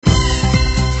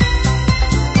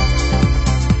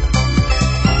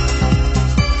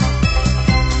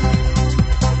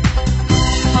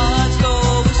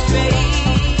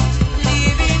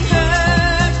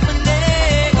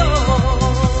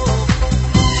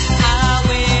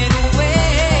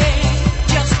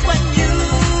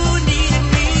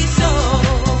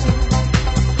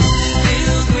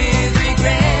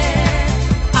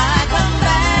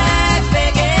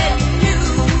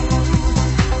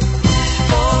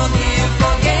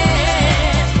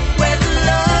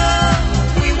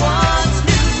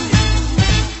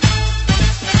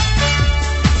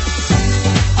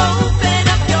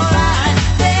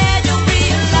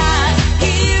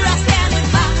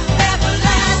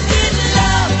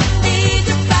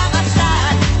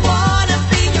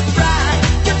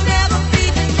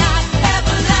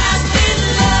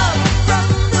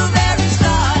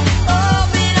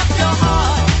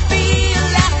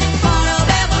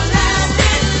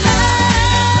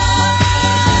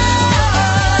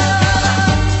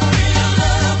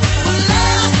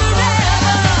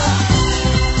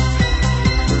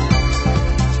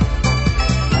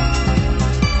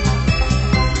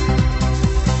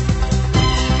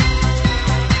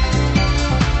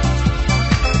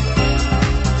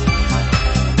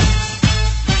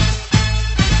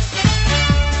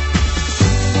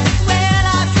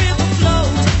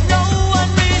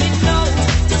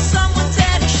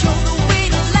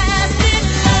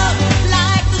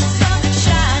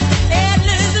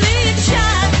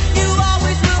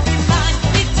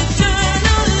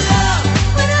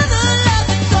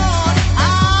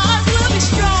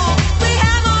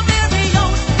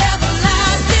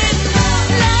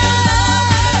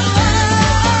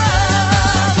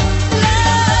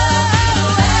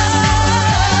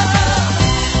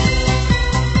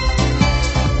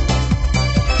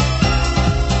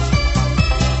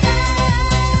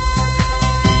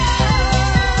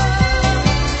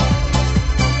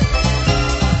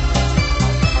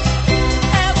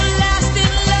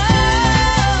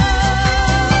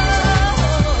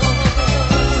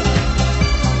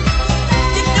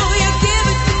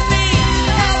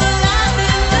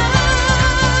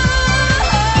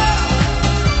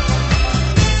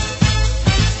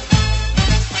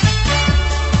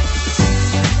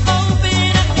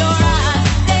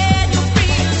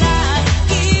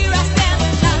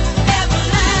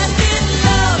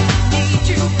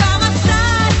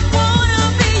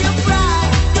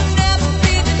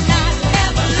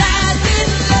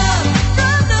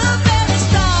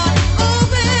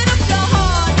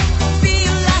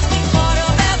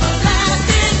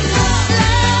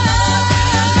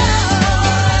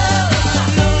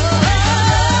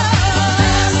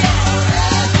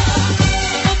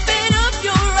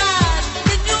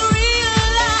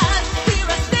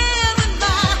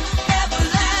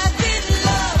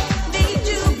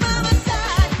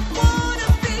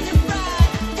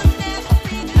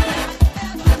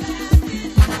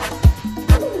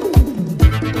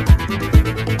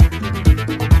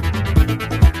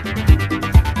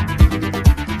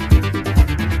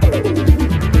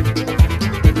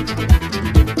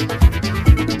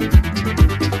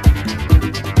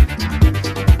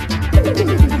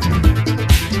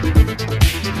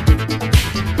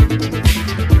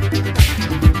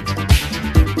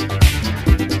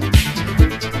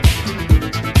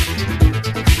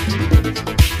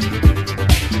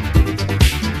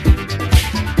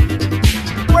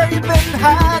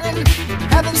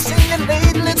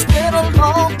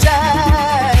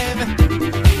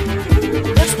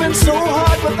so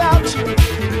hard without you.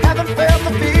 Haven't felt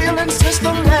the feeling since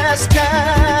the last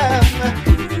time.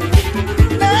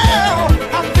 Now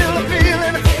I feel the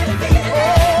feeling.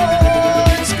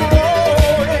 Oh, it's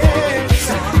growing.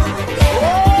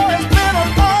 Oh, it's been a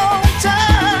long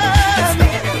time.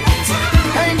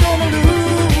 Ain't gonna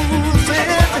lose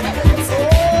it.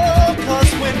 Oh,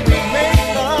 'cause when we make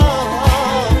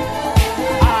love,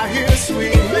 I hear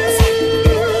sweet music.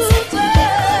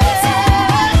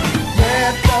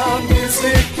 Let the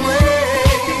music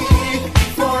play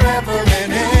forever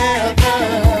and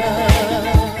ever.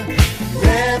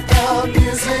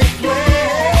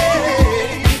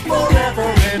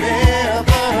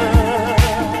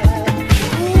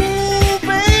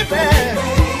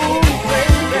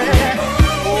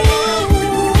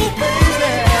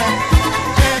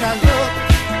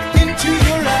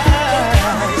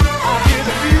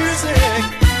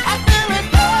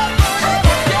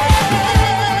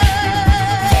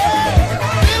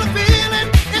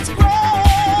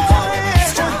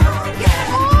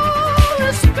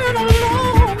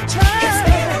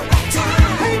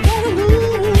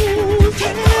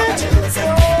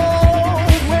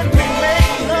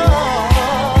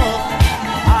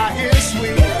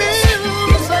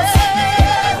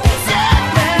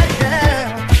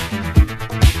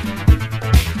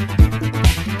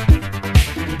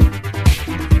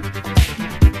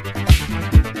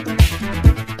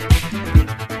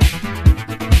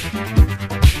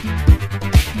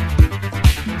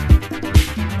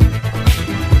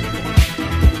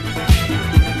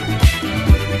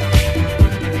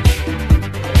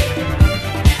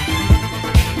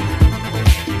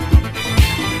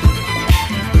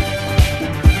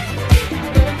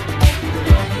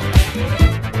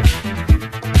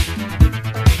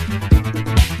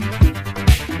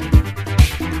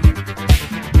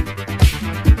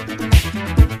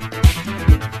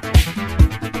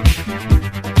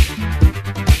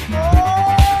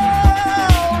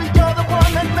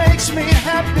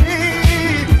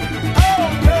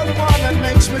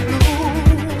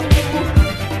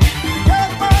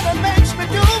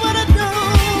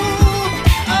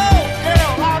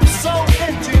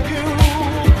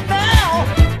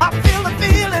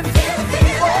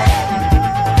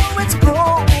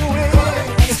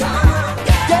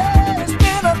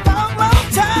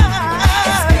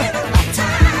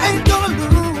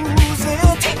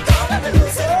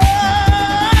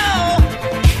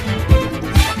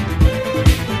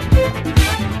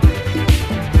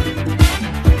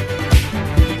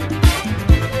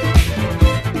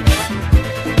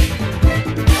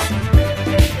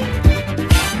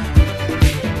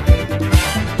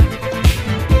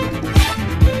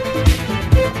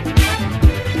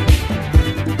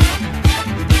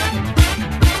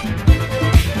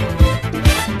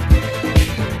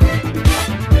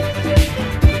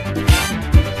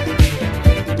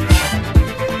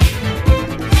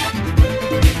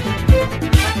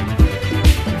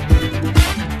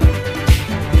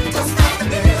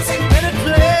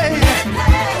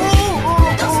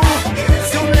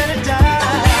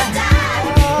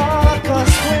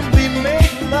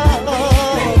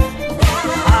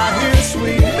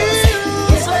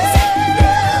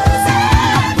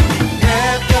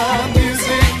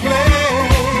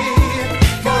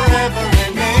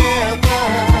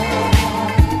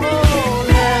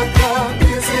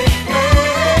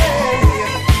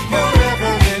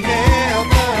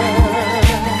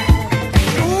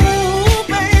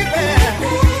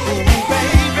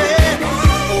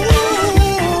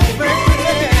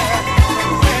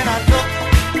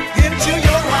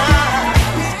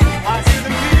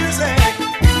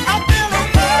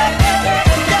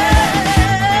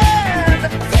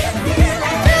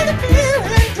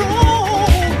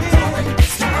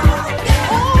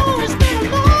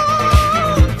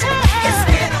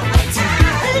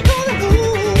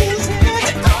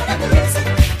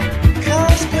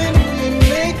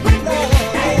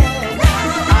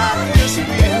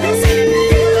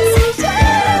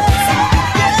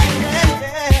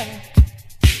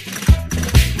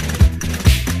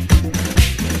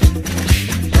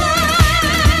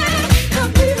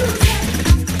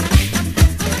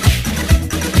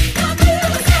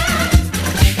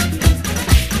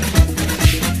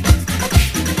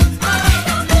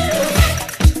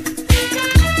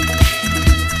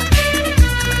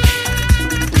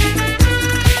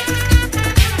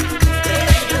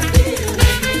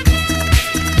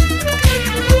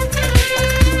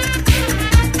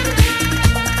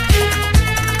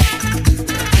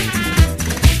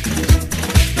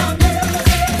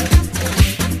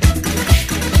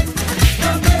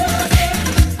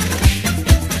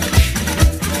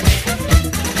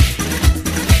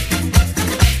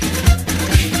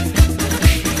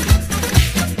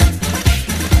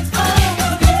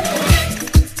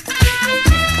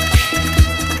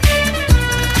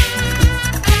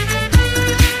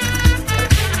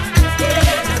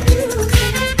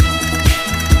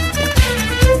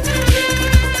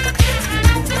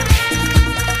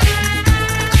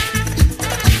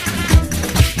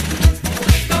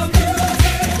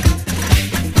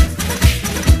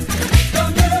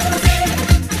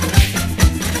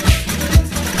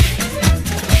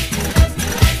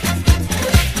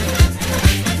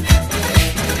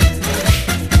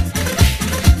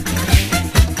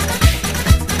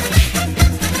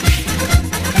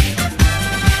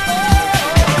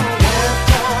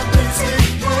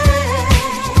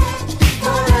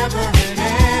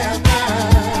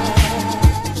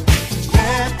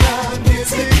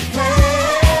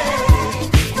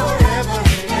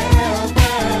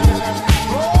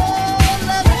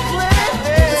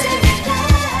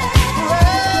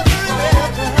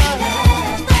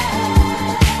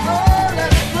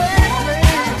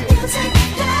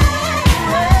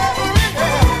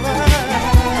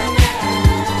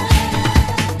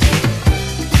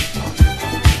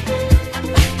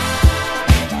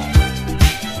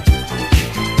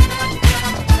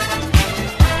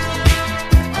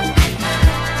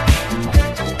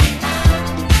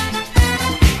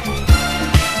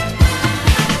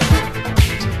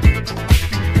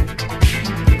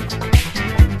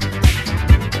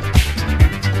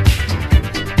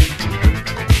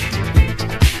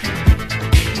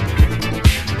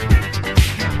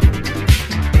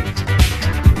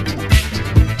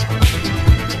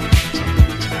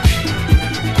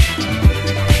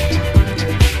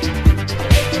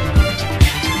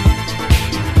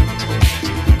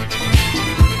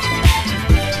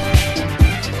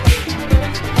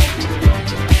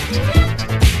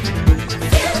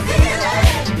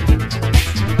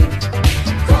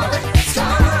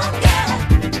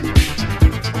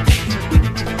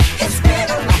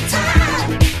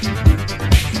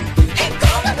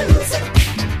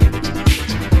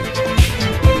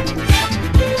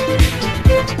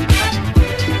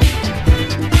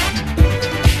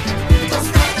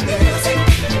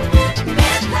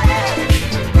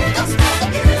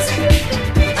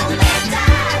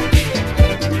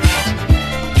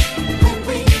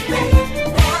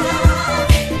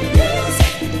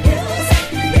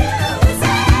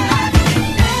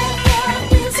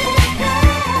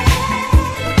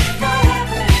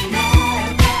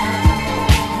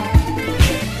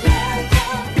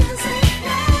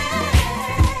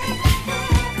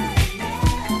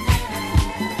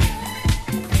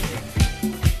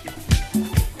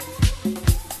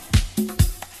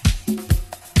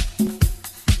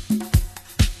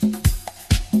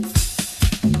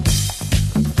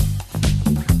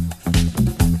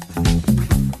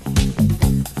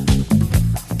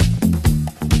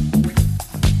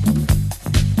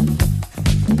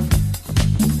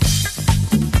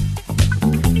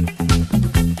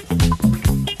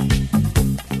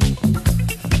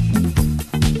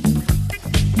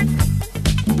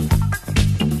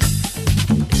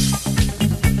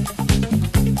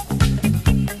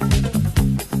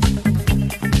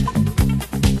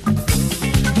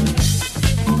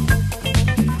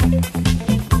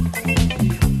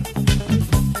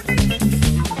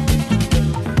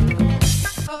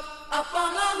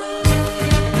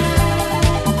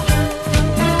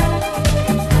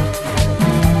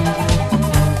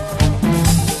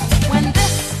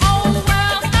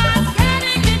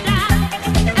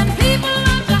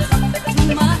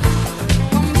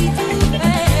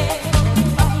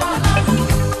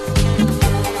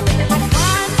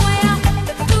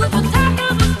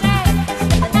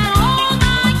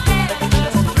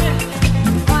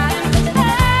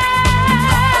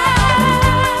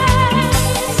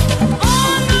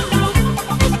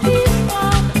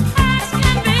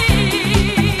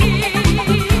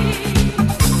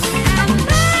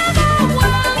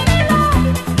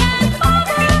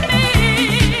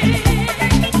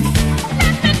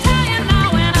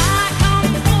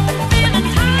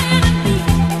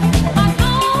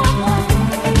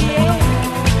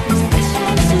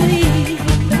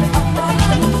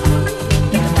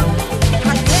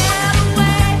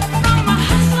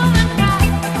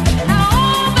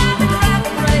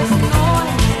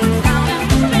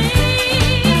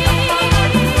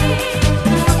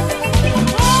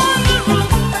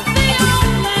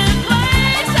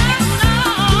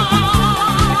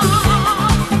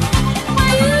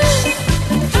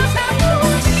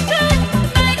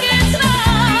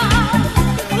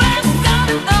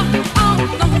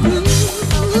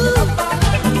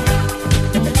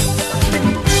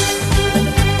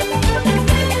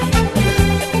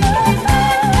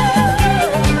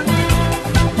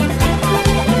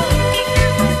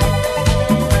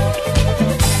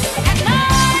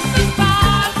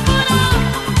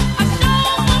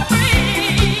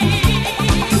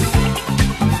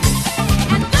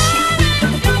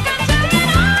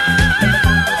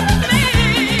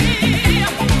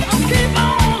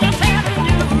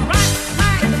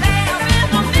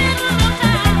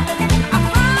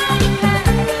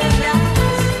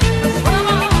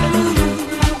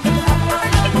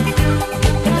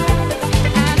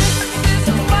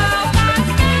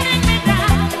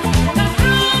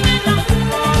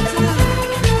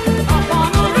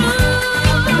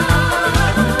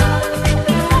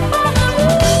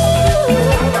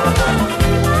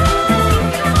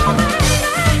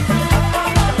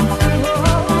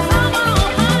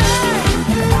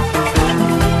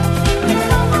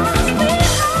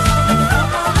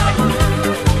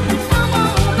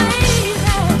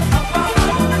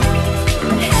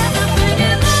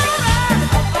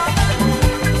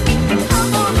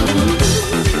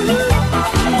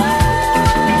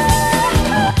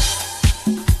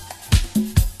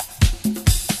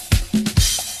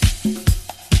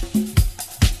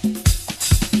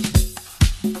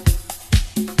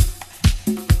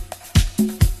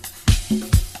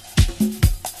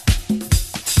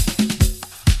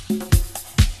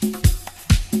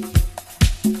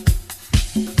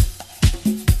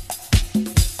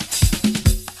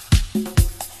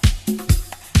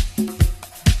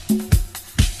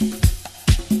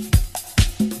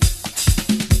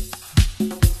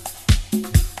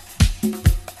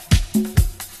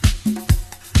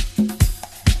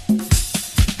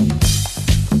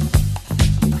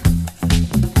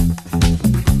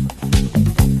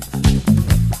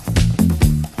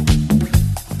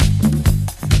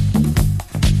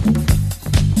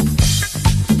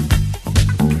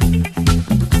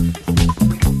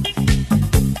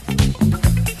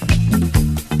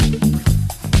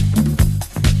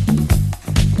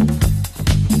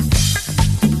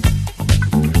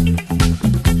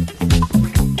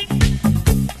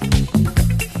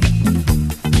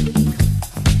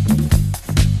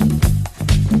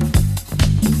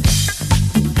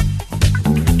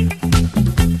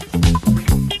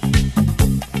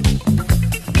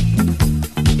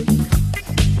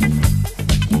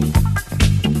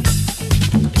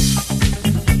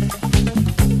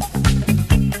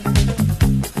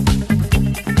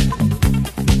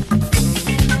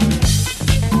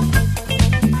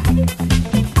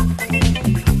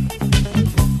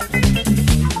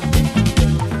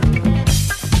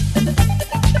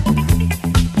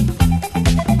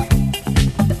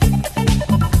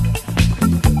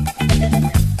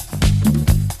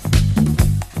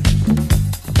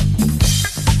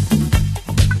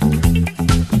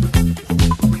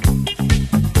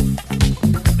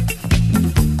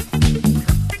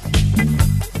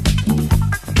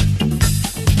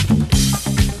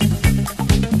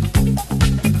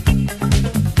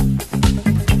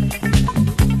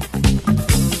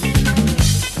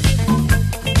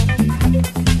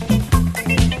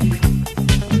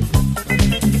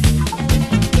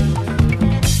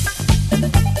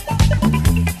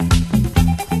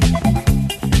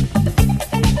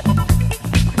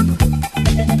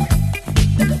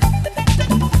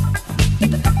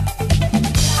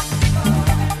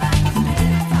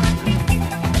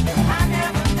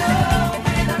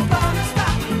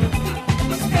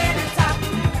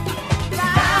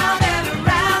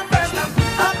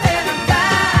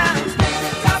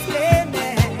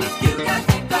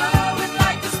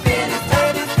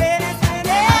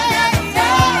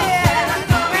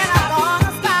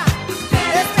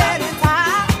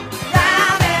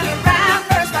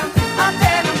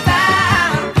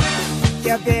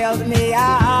 build me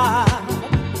up,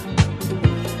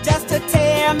 just to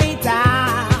tear me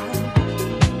down.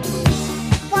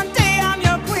 One day I'm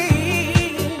your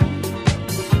queen,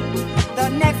 the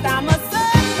next I'm a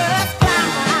circus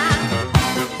clown.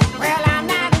 Well, I'm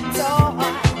not a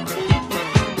toy,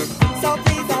 so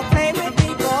please don't play with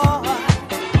me, boy.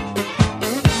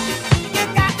 You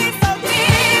got me so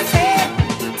dizzy.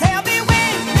 Tell me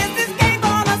when is this game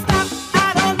gonna stop?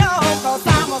 I don't know, 'cause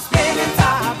I'm a spinning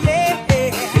top, yeah.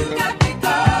 You got me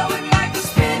going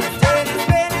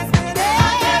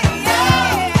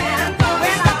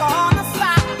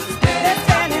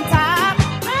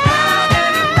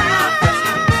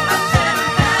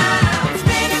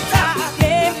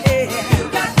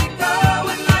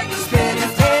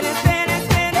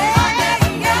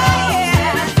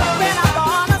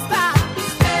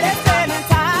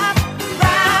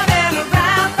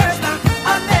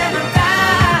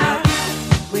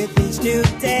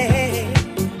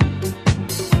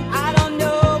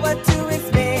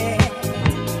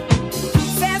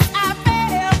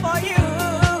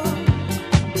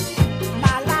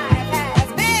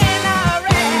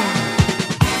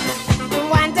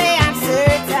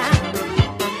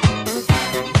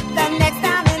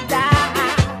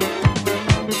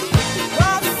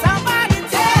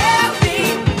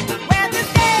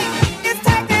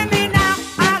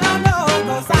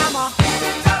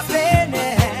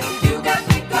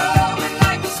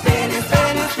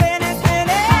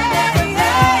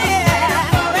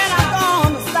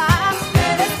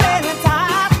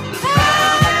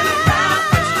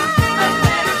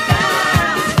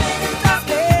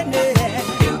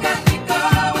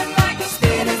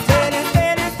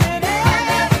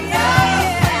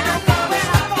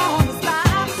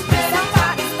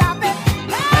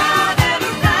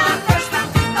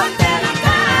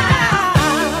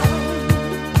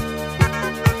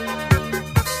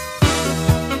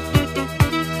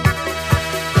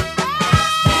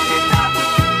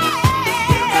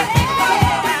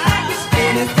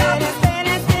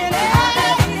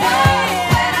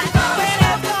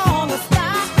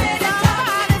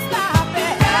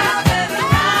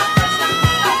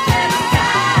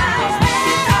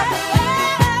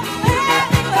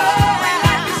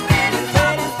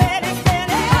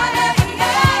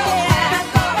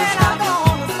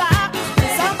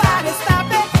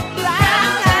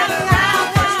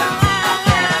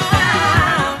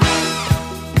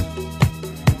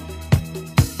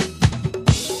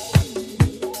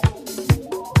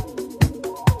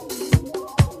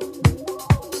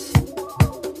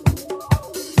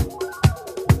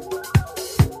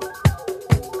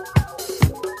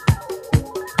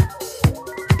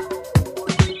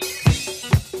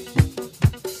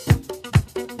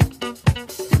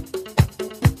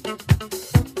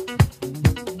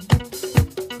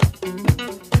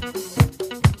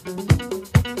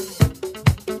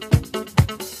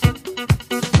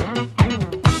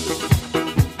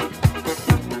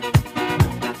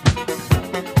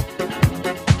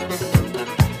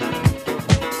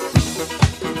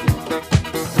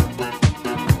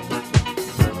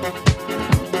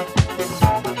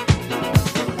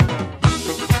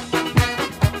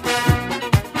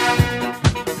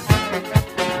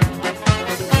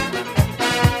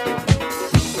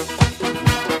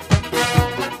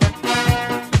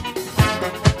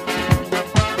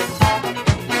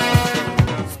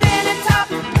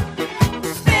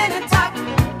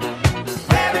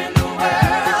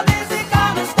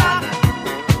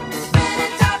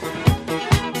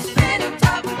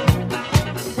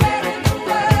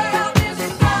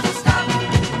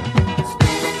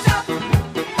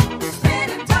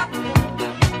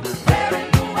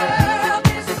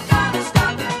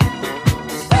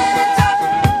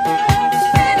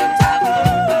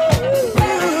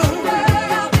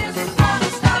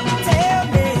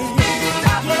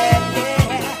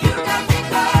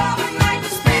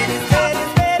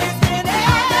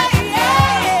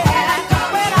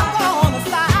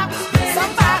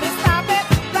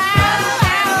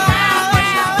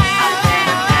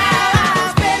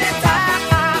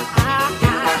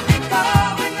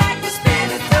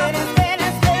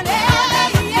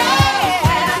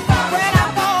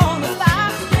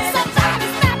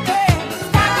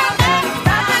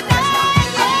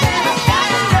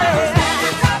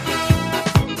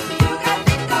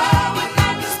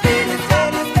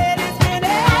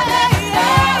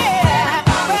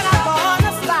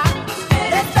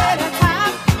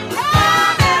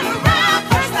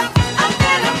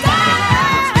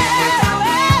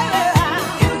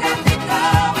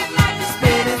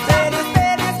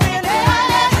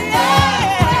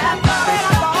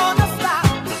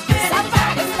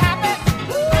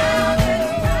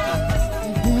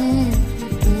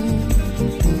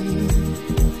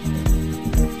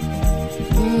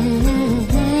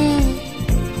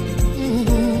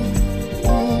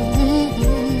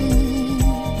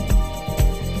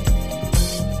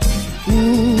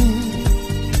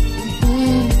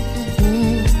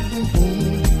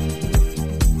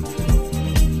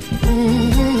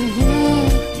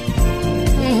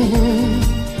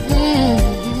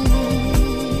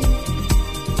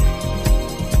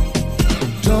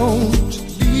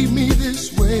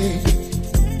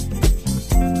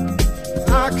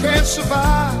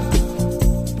survive,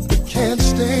 can't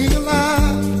stay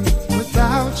alive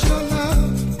without your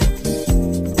love.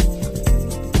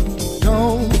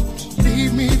 Don't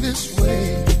leave me this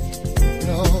way,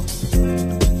 no.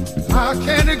 I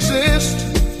can't exist,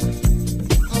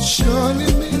 I'll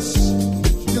surely miss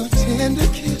your tender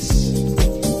kiss.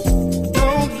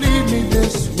 Don't leave me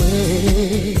this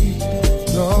way,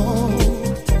 no.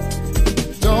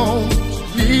 Don't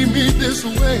leave me this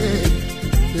way,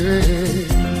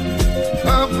 yeah.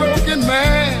 A broken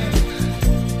man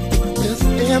with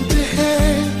empty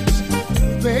hands.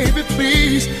 Baby,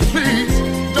 please, please,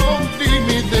 don't leave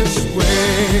me this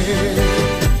way.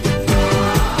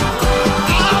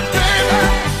 Oh, baby,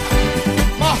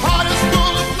 my heart is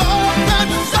full of love and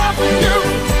desire for you.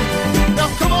 Now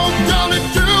come on, darling,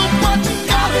 do what you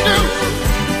gotta do.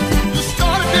 You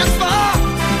started this fire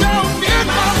down in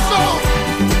my soul,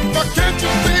 but can't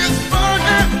you see it's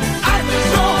burning out of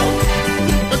control?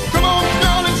 Come on,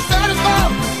 darling, satisfy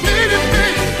needing me,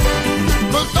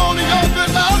 'cause only your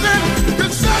good loving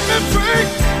can set me free,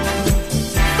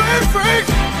 free, free.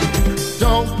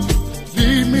 Don't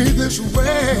leave me this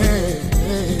way,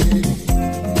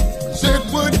 'cause it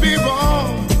would be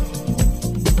wrong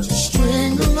to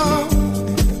string along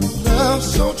love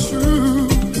so true.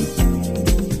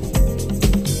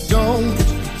 Don't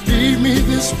leave me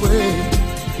this way.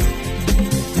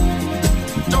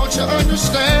 Don't you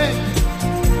understand?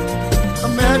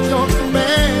 I'm at your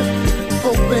command.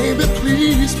 Oh, baby,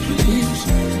 please, please,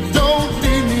 don't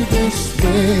leave me this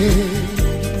way.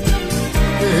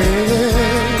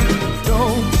 Yeah,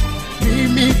 don't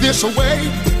leave me this way.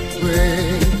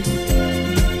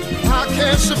 I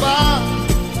can't survive,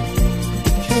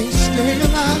 can't stay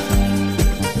alive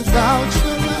without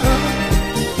your love.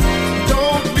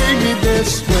 Don't leave me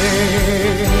this way.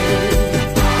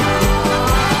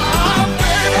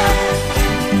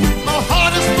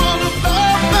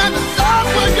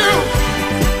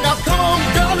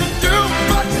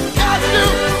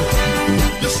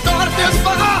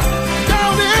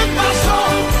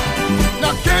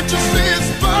 Can't you see it's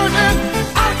burning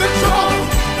out of control?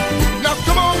 Now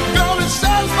come on, girl, and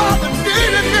satisfy the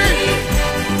need in me,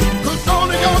 'cause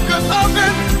only your good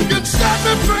loving can set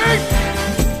me free,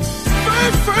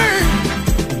 free, free.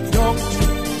 Don't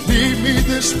leave me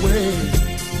this way,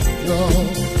 no.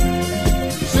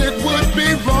 'Cause it would be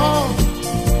wrong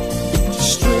to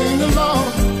string along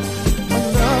a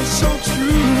love so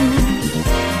true.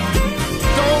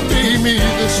 Don't leave me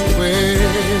this way.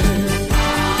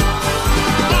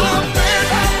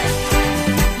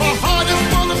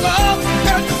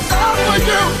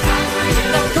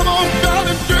 Now come on,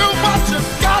 darling, do what you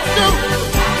gotta do.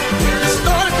 You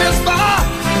started this fire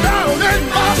down in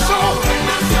my soul.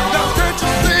 Now can't you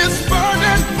see it's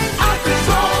burning out of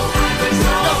control?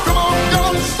 Now come on,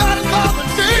 darling, satisfy the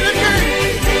need in me,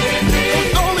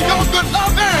 'cause only your good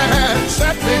loving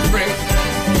set me free.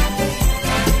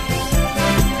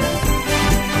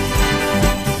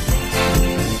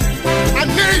 I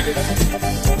need it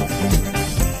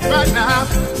right now.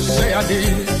 Say I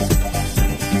need it.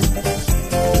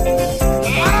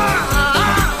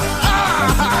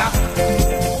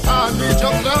 I need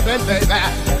your loving, baby.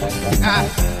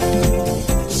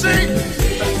 See,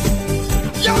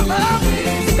 your love,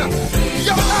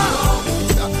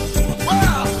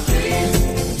 well,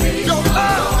 your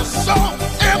love is so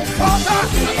important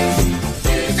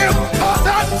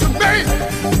to me.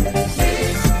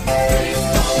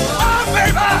 Oh,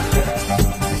 baby,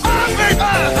 hey,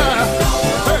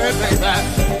 baby.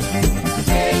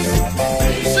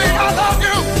 See, I love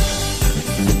you.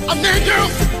 I need you.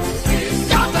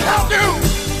 Got to help you.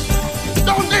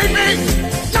 Don't need me.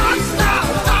 Not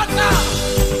now.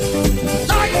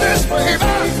 Like this,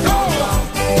 baby. Go.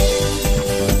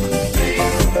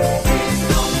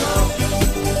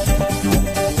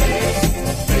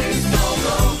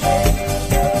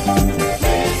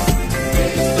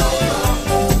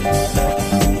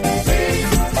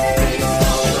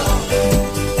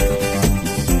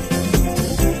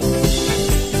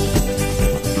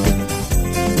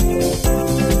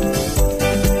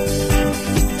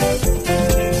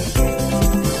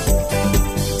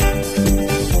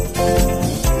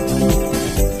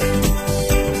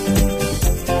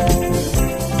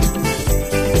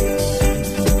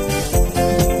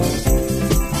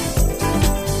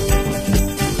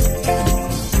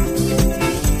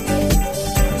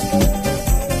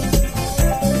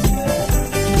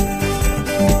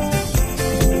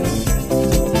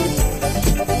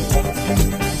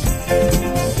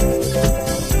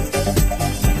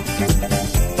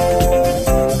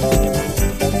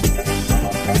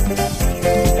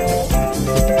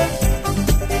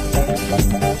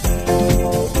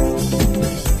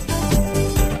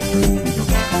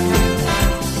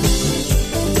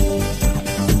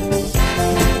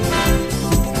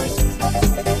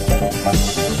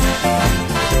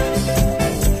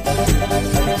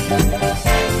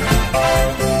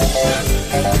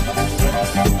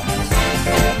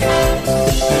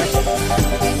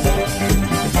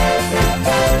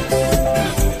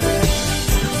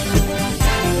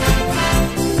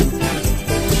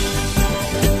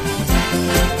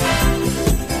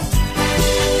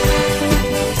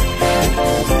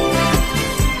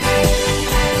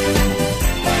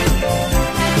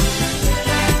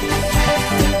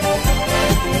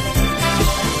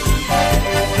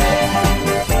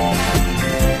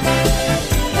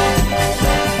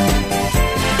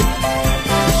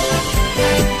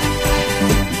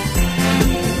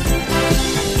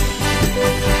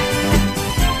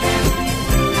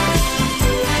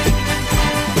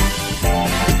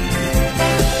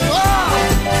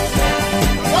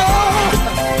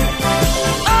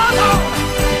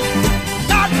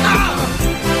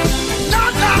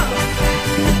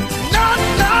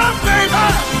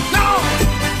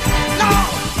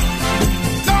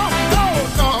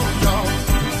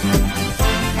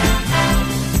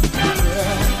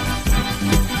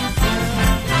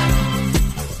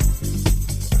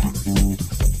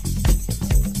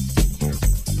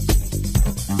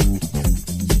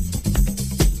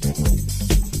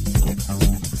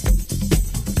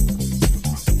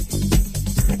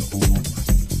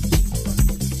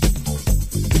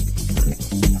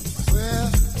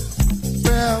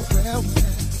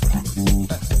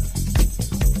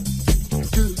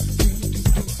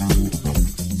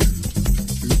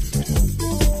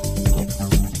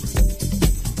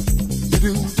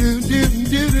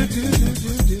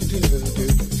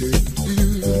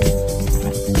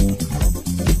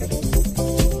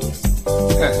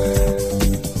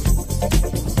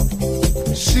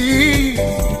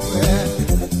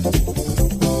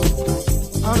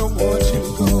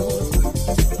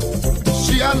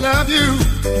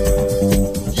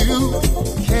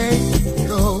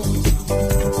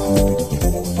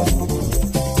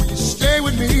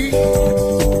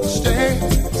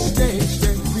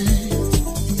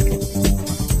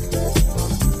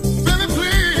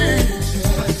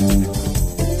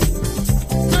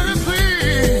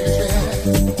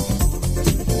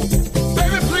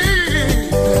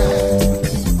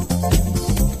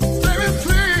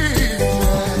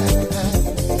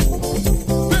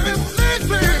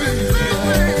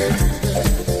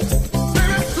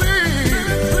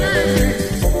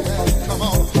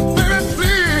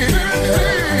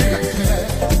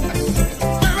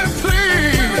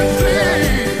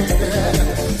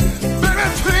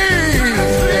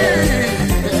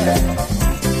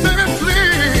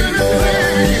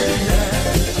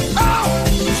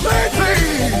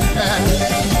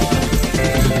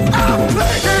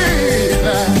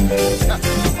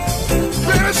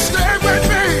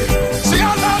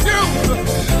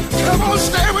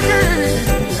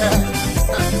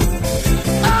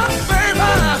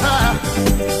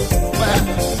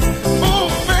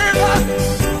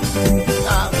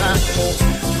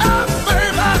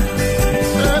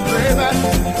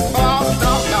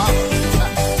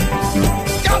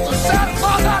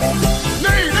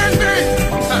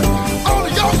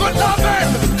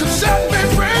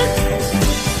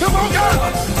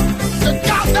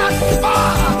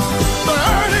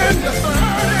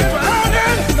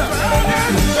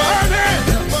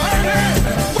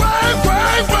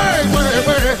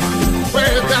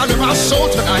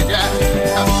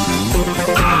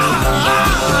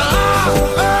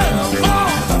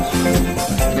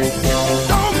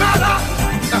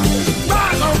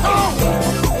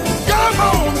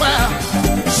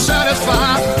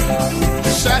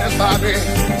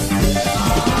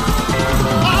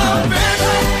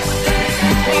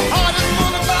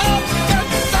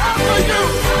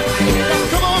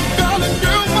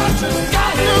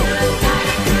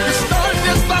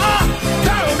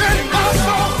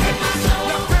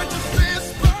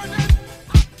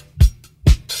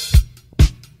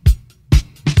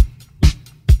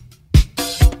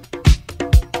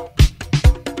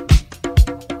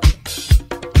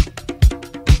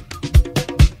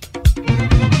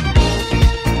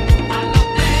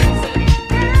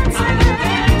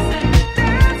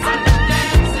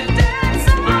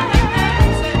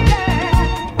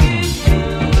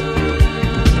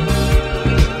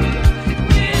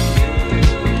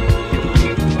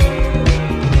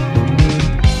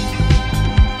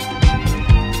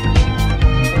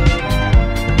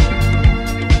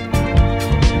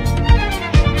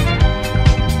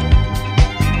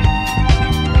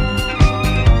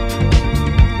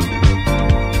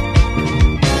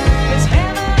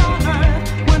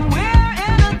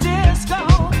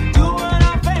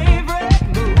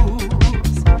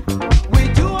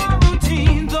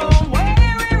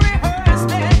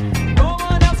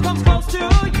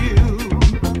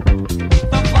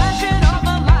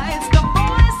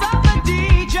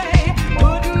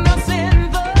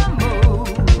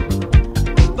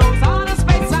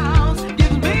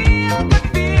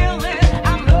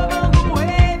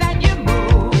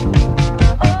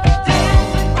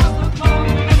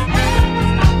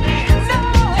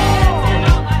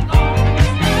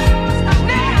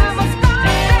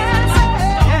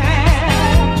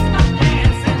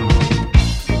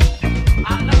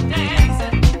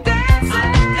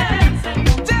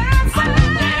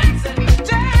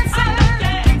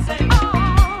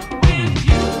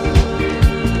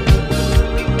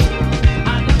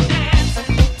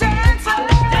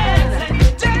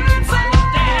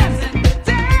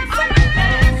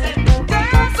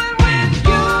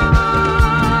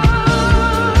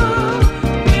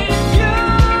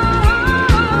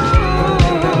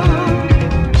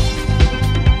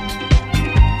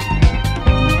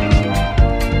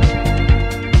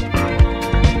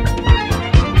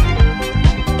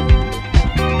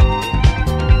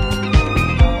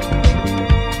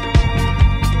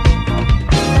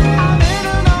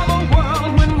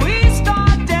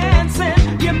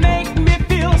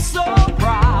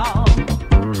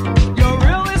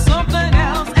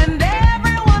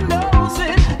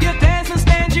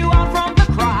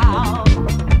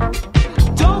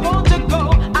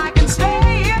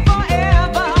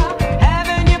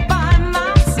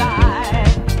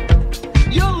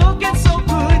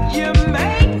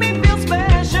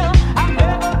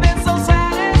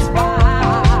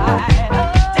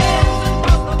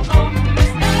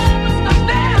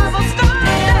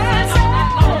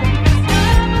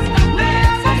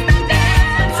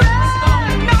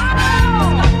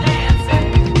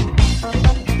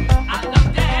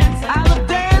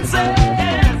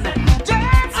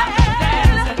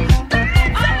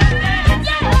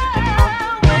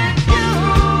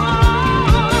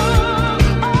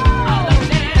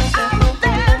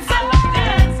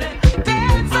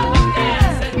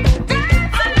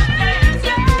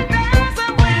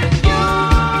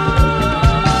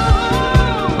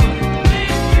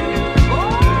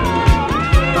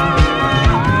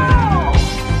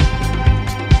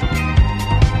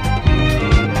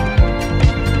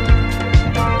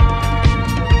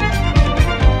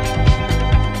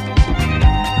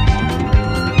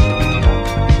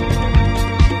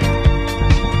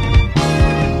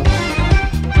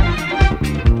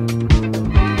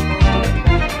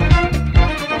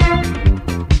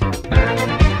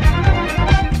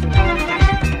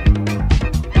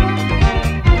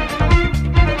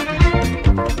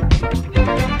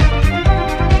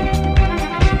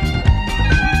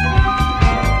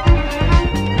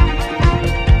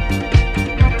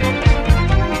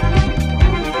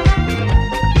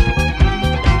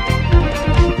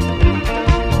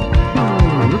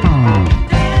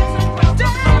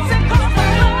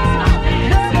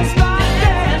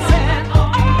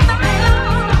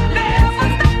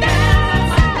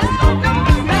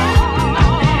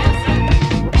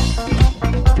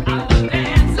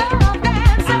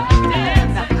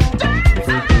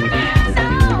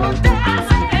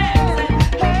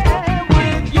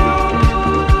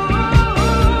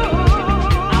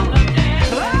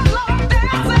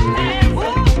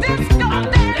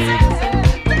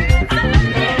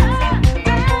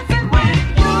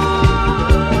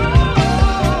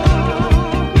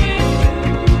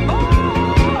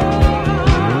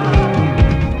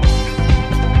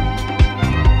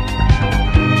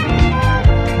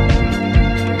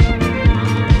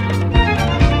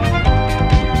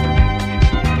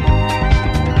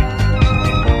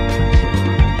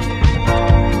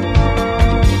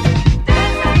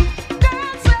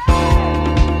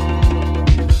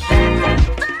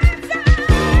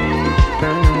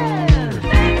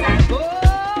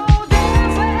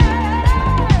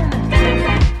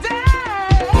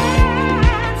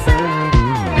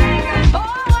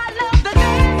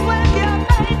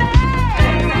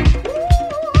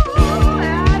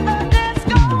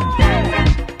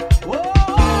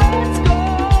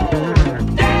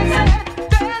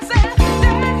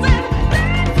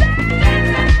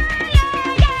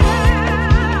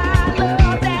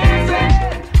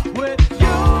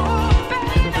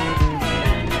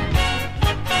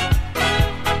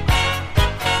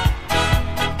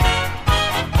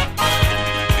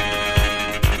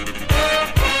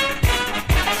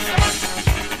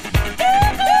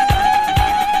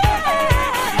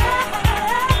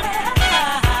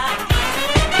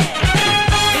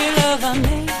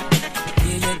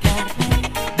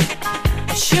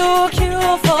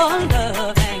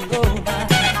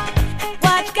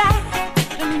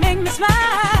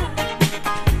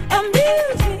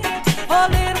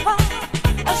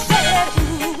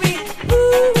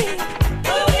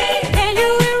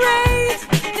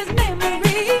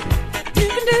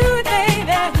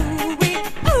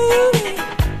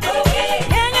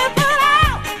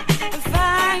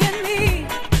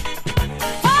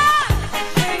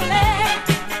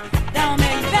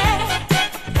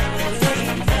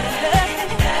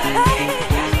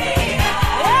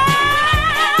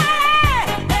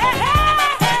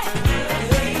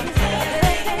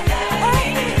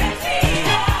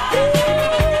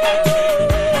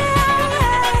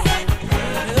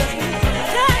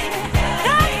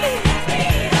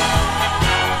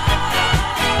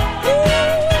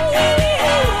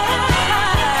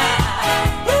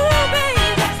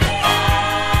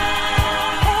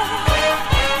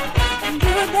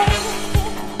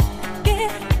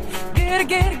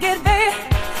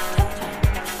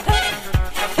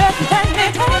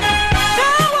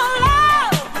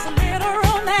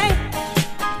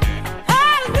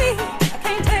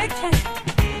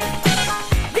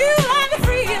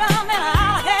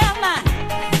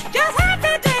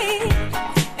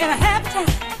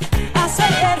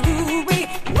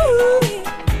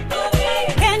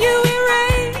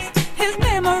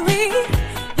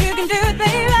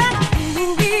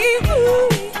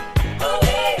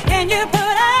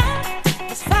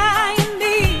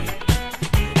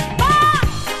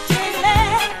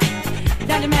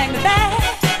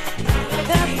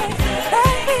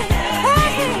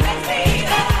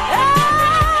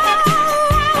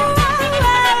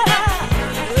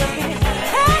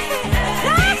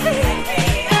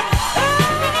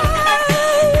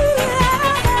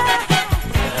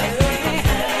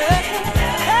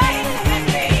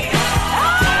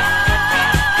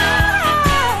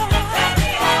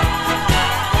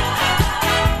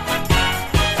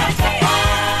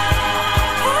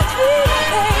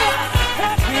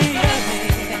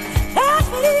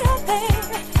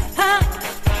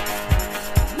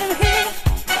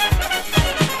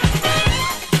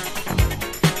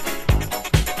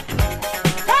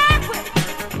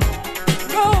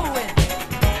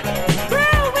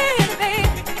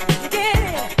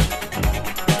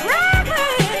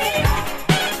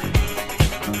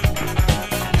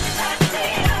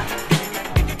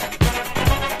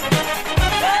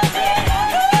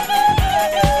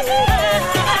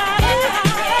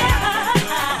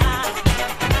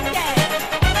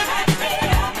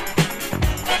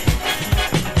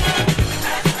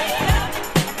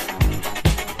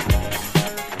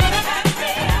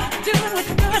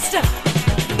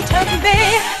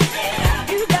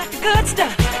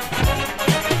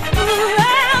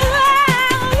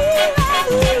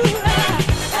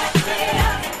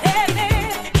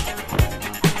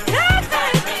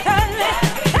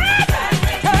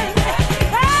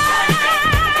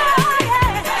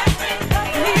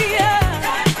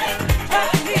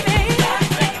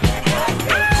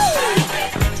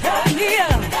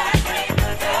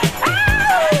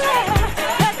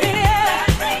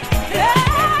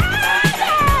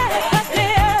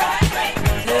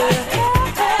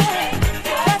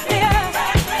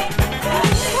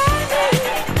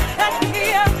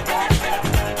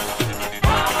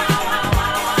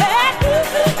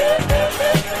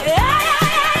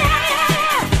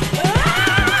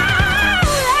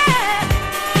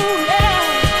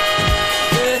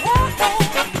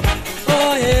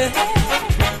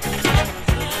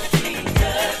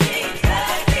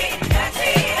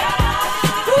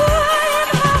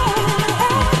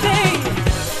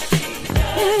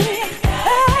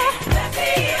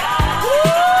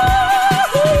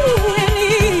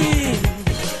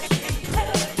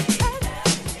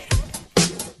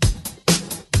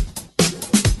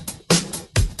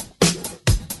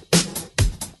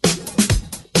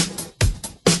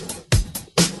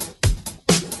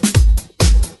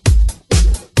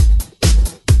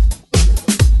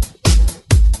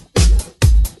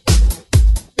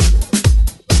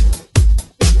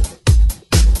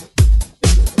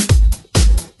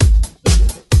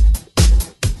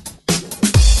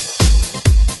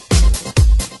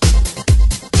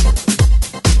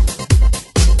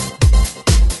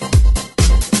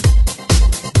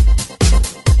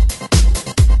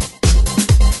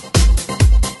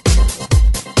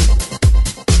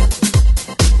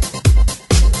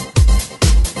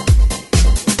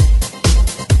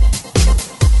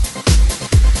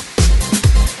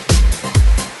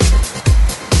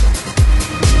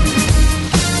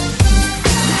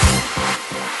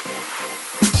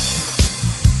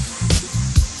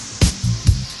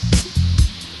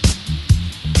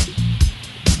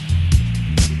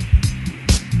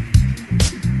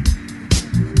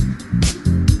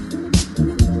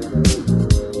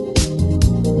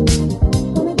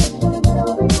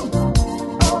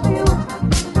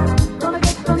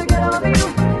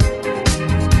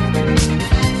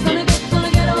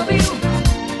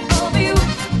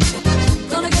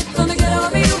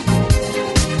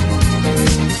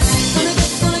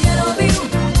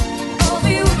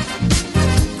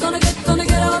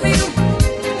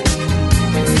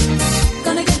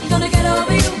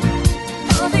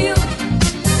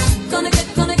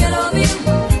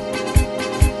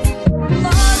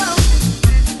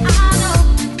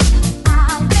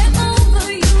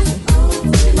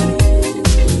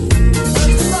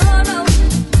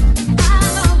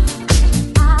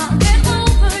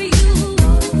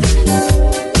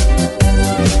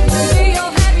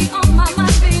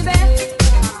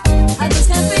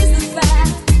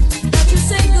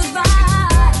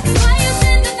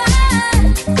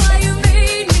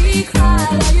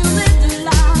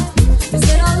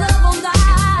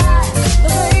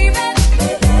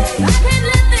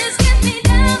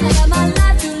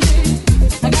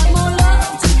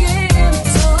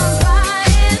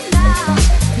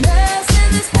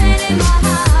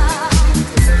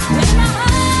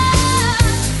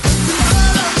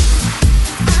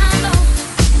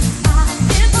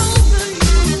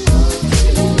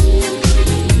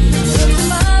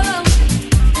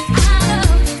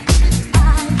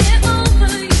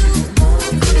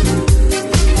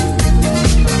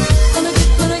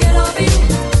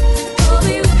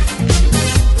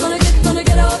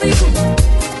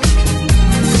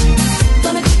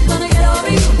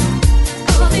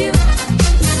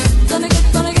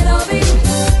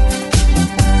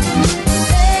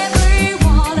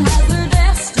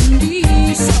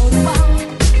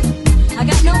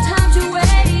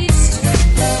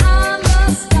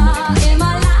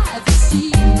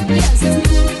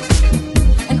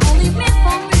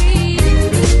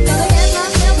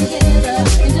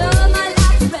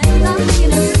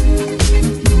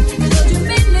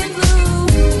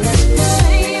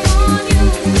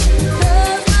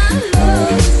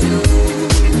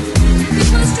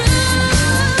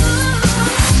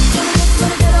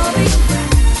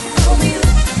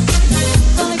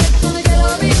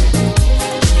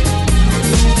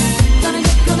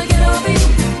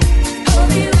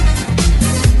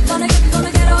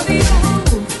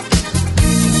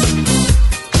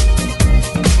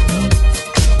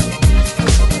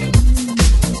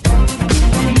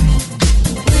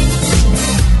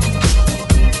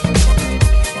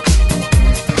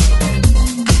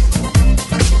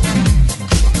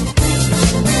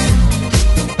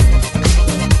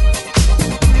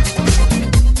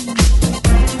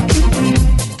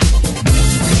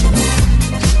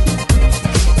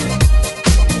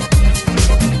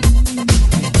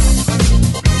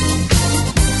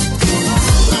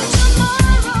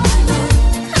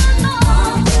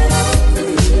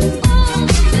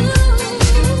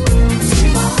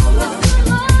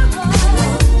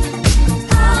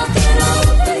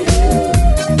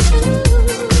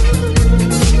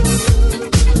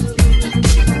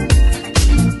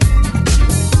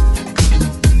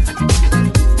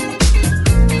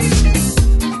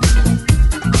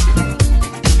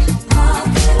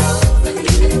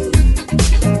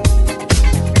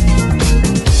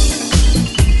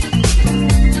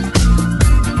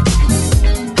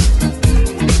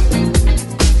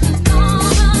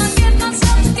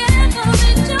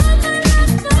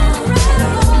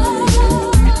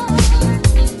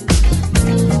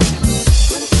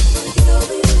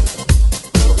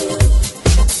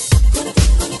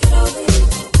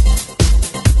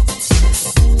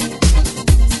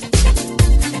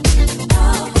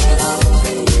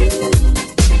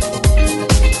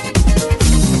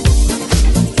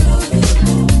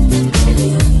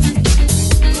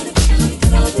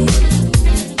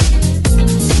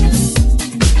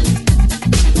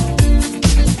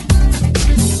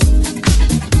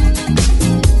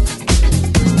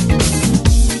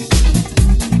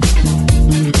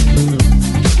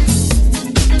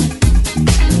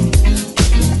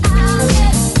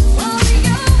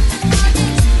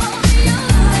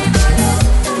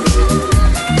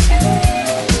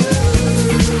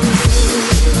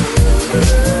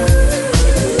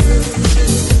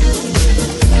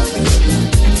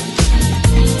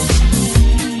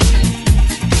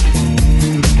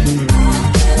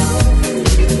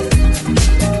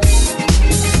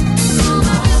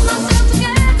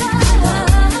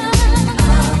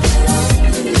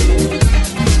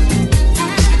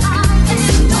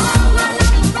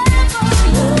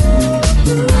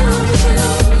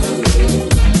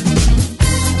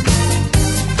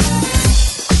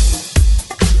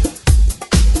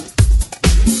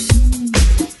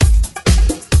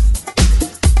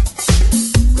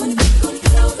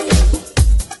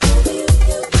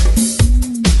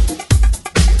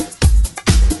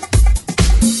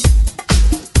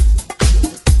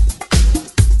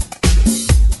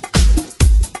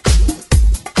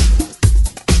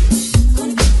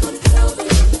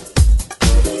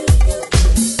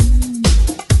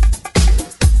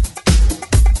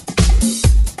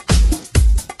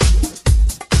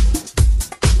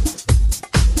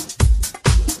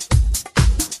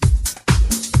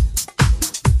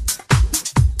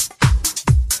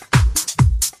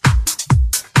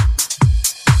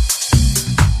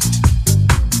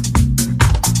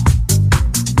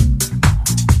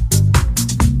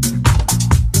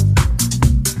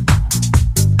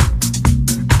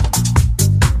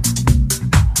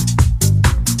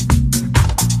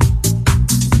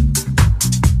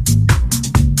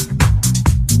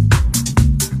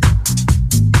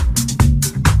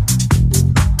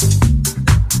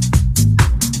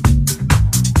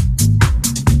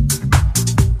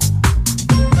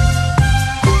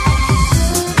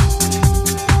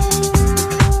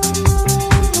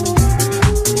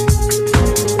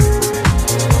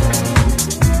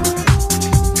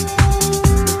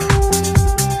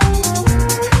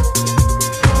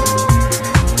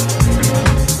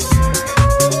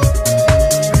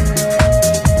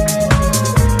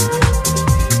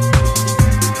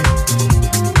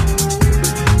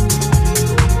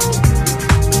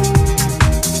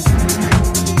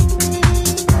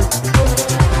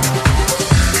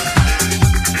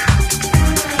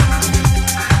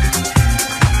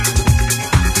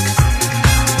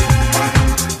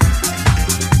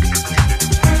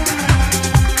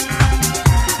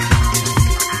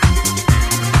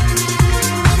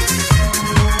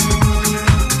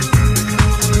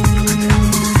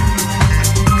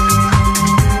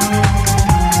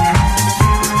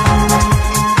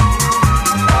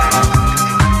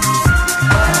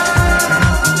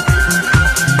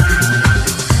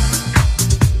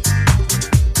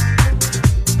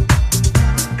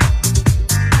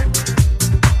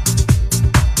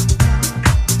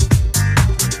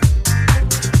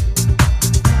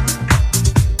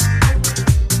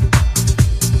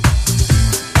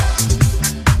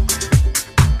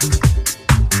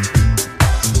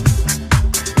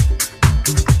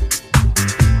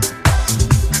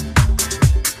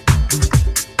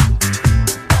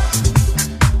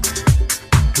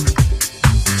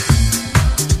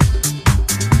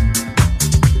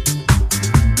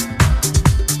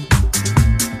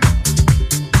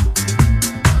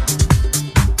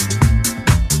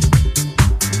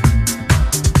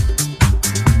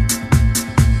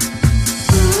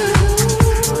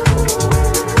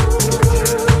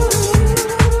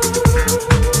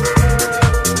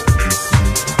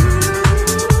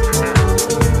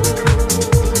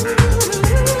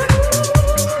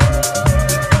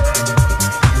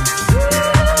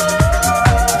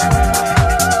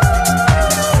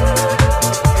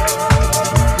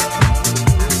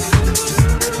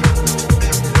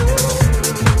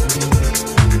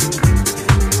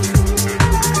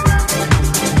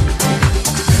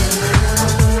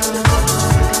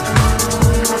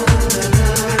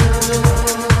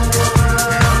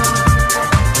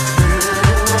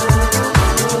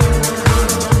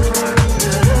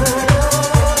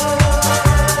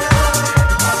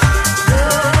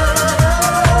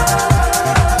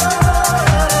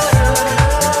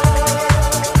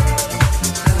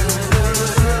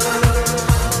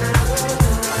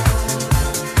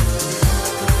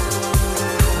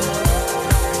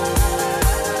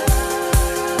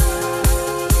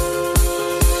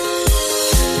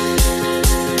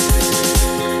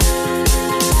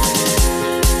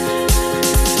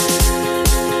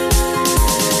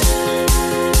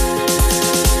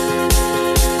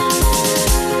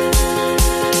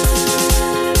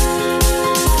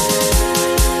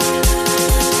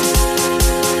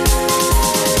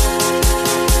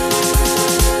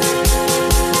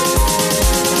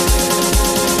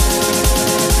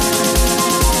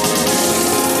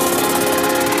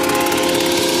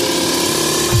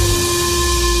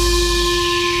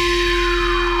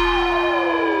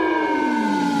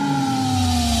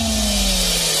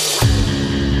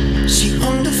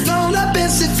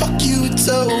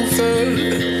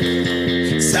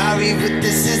 Sorry, but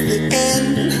this is the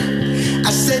end.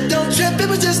 I said, don't trip, it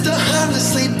was just a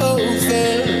harmless sleepover.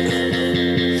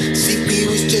 See, we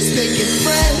was just making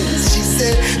friends. She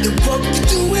said, then what you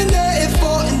doing there at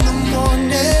 4 in the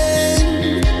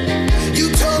morning?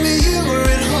 You told me you were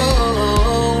at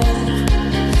home.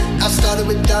 I started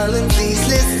with, darling, please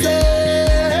listen.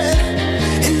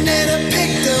 And then I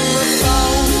picked up my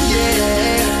phone,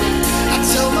 yeah. I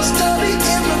told my story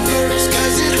in reverse,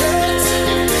 cause it hurts.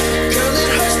 Girl, it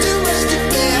hurts too much to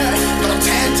bear, but I'm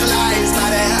tantalized by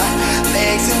their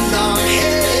legs and long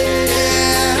hair.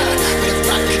 But if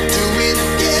I could do it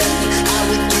again, I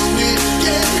would do it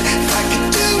again. If I could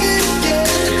do it again,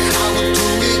 I would do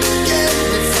it again.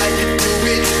 If I could do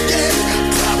it again,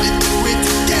 probably do it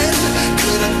again.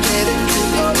 Could I get it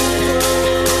over,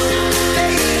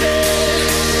 baby?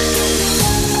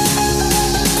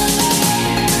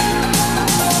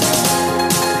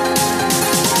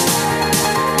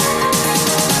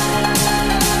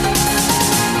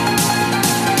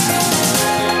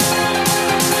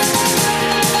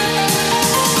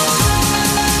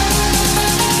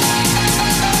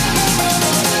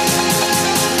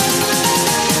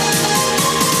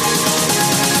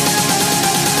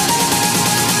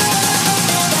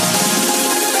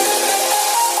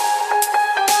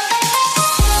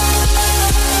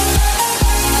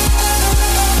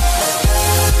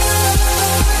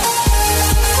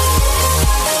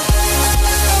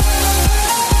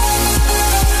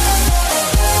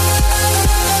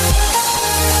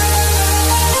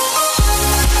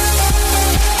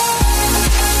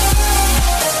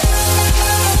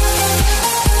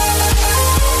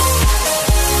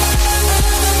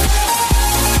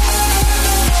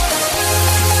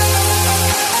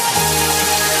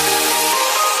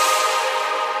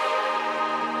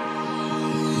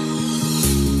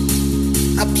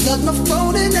 I plugged my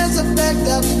phone in as I backed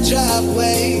out the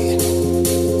driveway.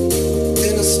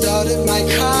 Then I started my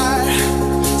car,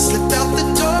 slipped out the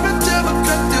door until I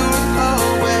crept through a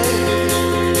hallway.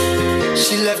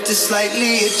 She left it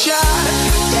slightly ajar,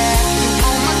 yeah.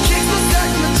 On my kicks, my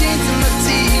socks, my jeans, and my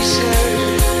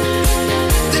t-shirt.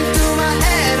 Then threw my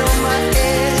head on my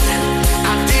head.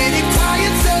 I did it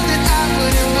quiet so that I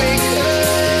wouldn't wake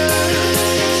up.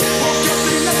 Woke up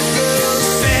in another girl's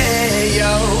bed,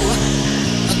 yo.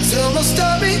 Tell my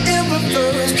story in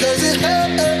reverse, cause it hurt.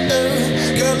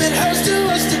 Girl, it hurts too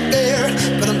much to bear,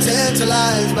 but I'm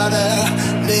tantalized by their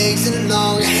legs and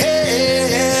long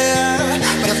hair.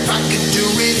 But if I could do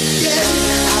it again,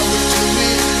 I would do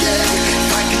it again. If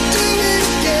I could do it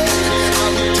again, I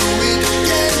would do it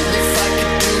again. If I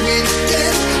could do it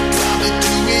again, probably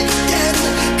do it again.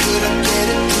 Could I get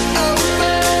it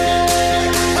over?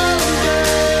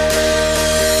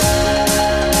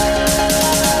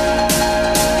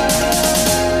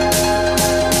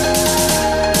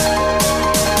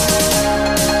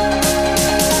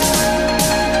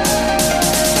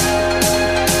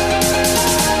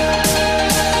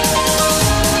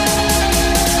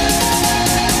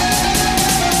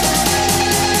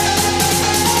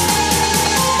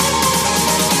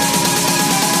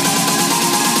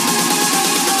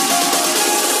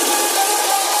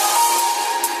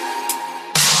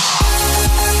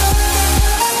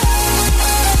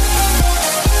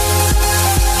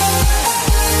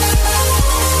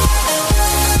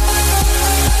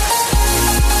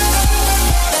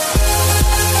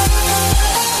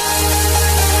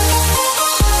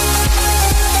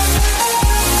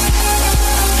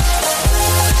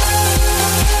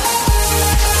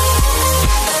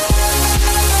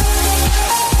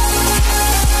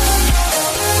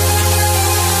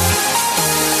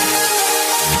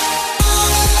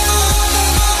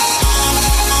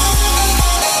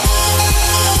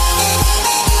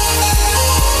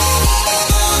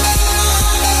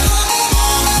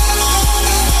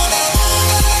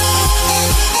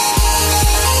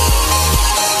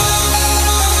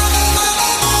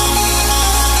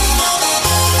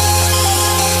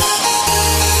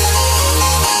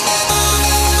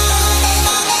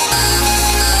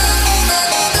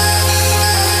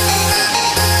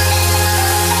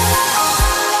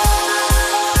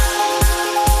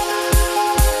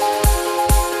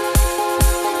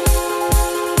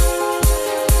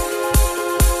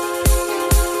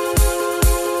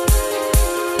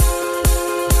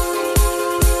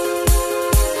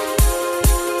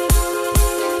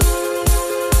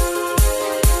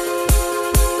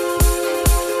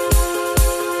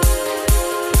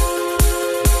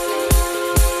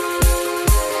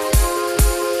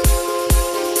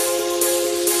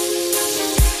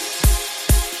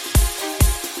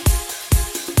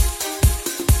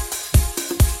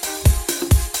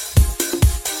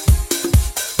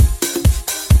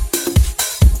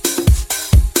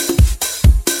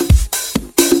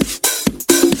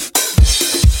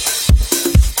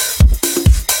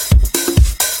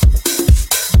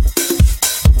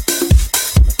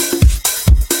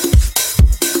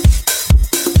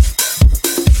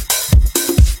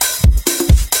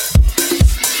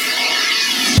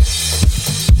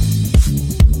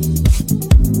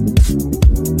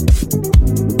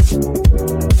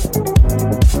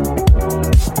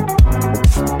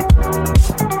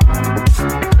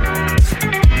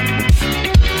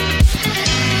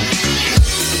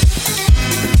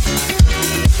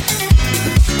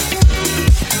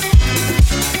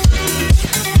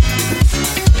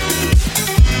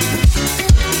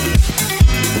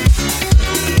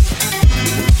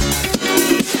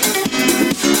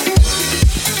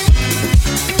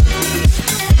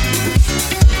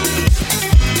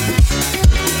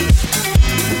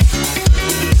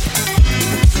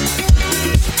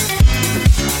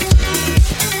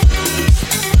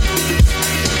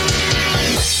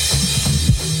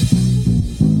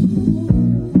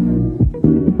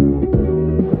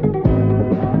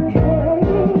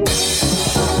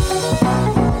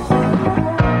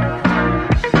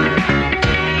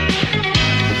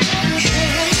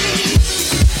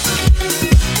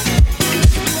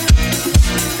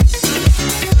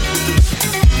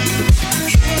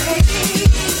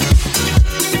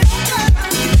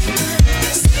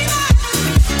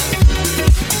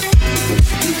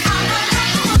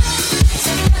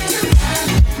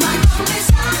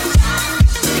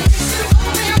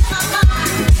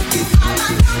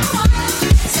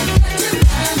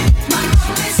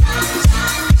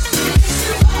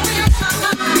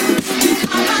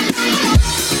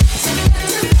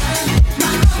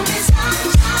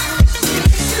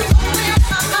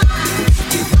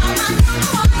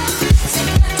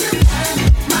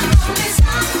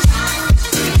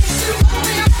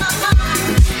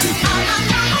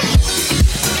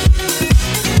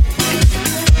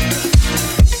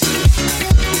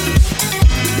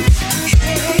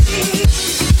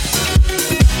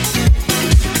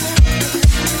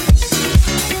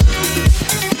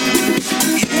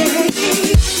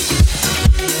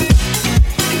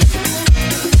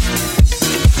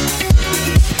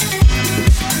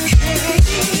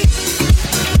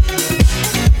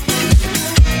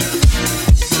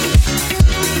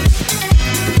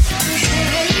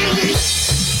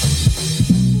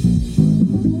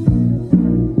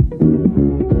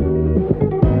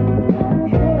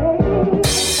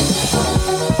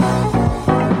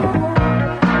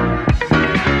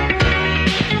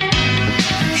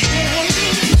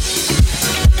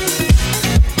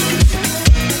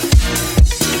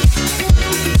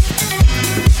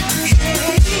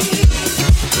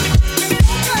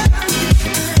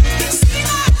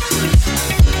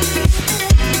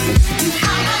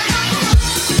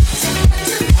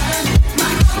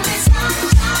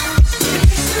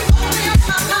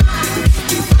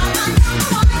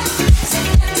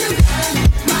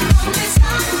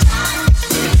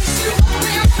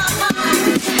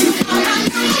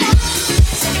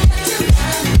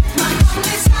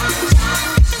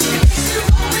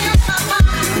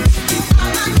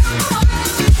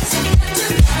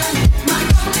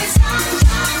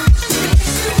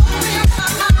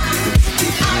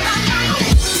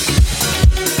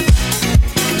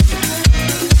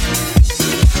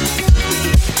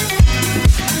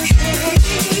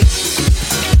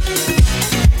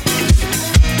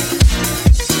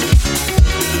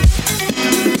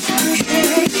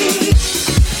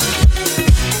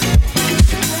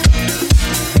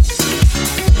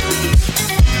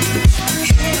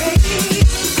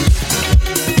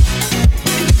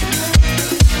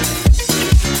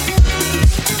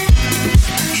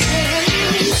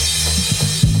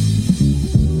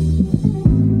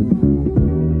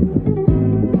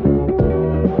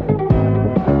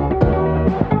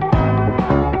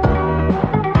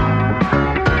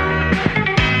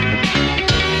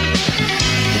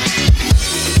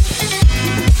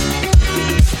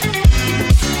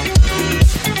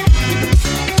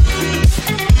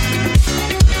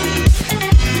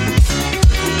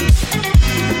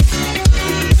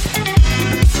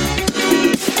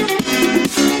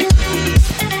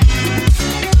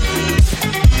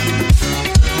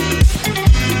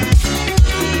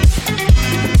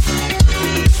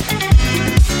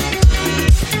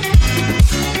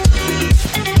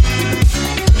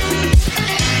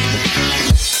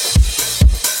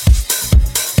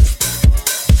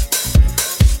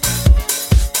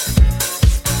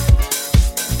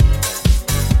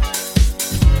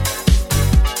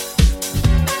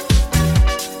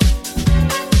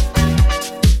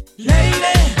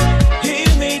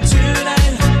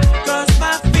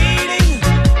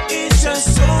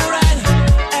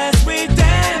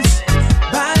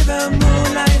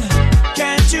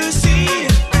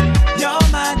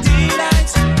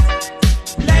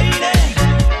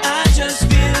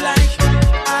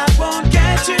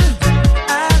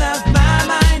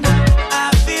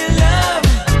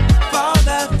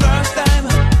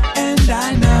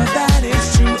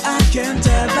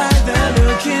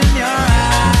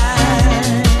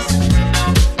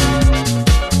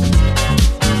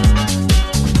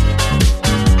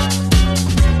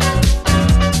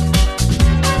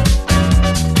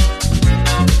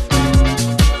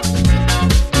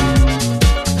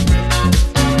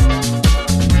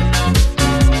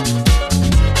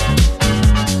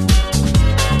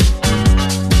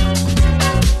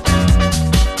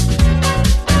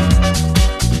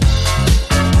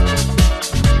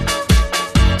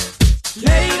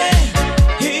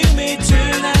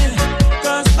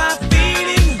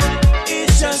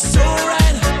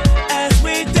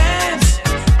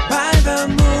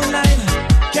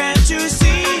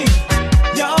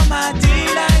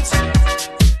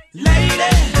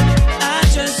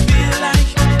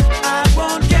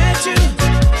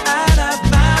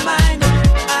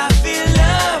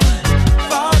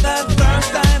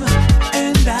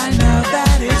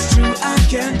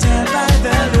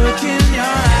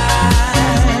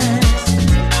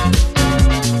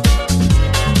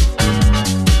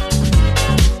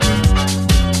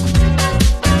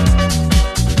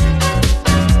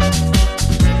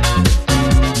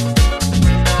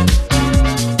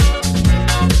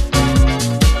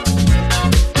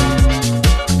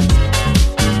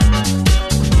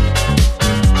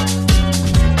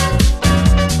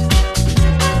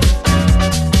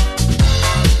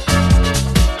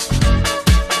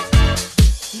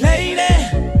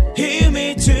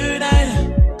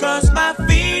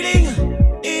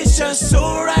 just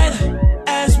so right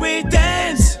as we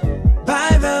dance by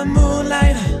the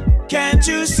moonlight. Can't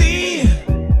you see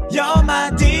you're my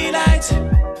delight?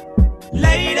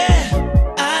 Lady,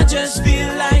 I just feel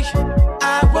like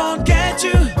I won't get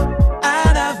you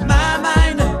out of my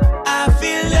mind. I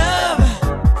feel love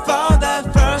for the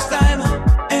first time,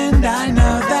 and I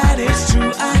know that it's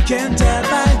true. I can tell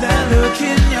by the look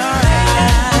in your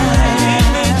eyes. Hit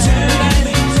me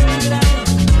tonight,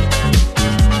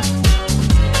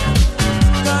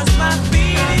 'cause my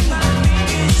feeling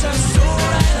is just so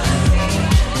right.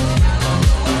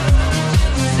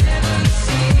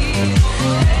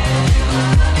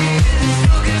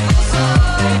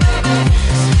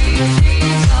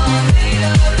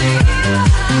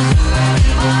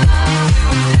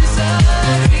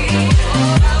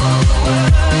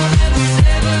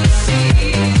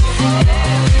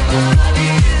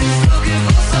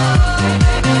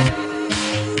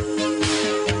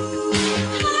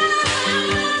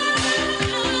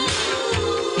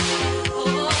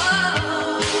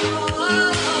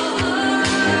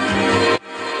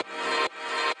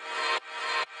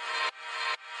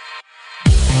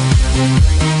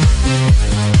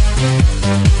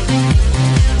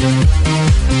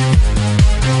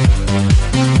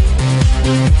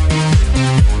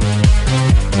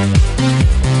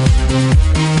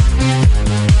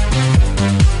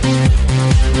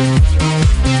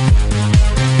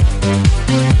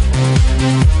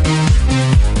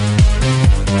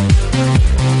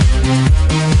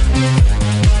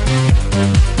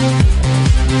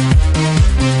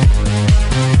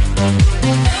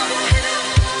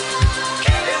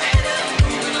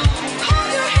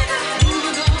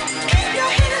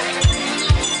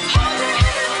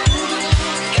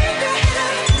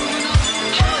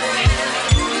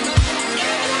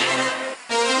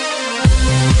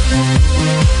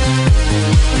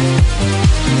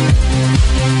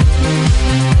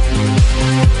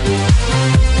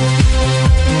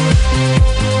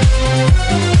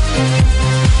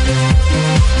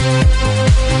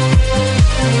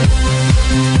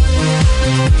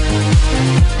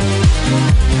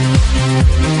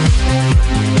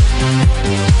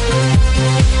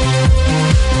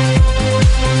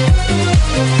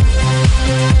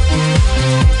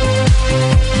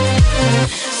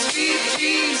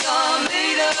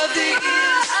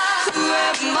 Who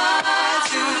am I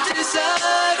to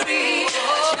decide?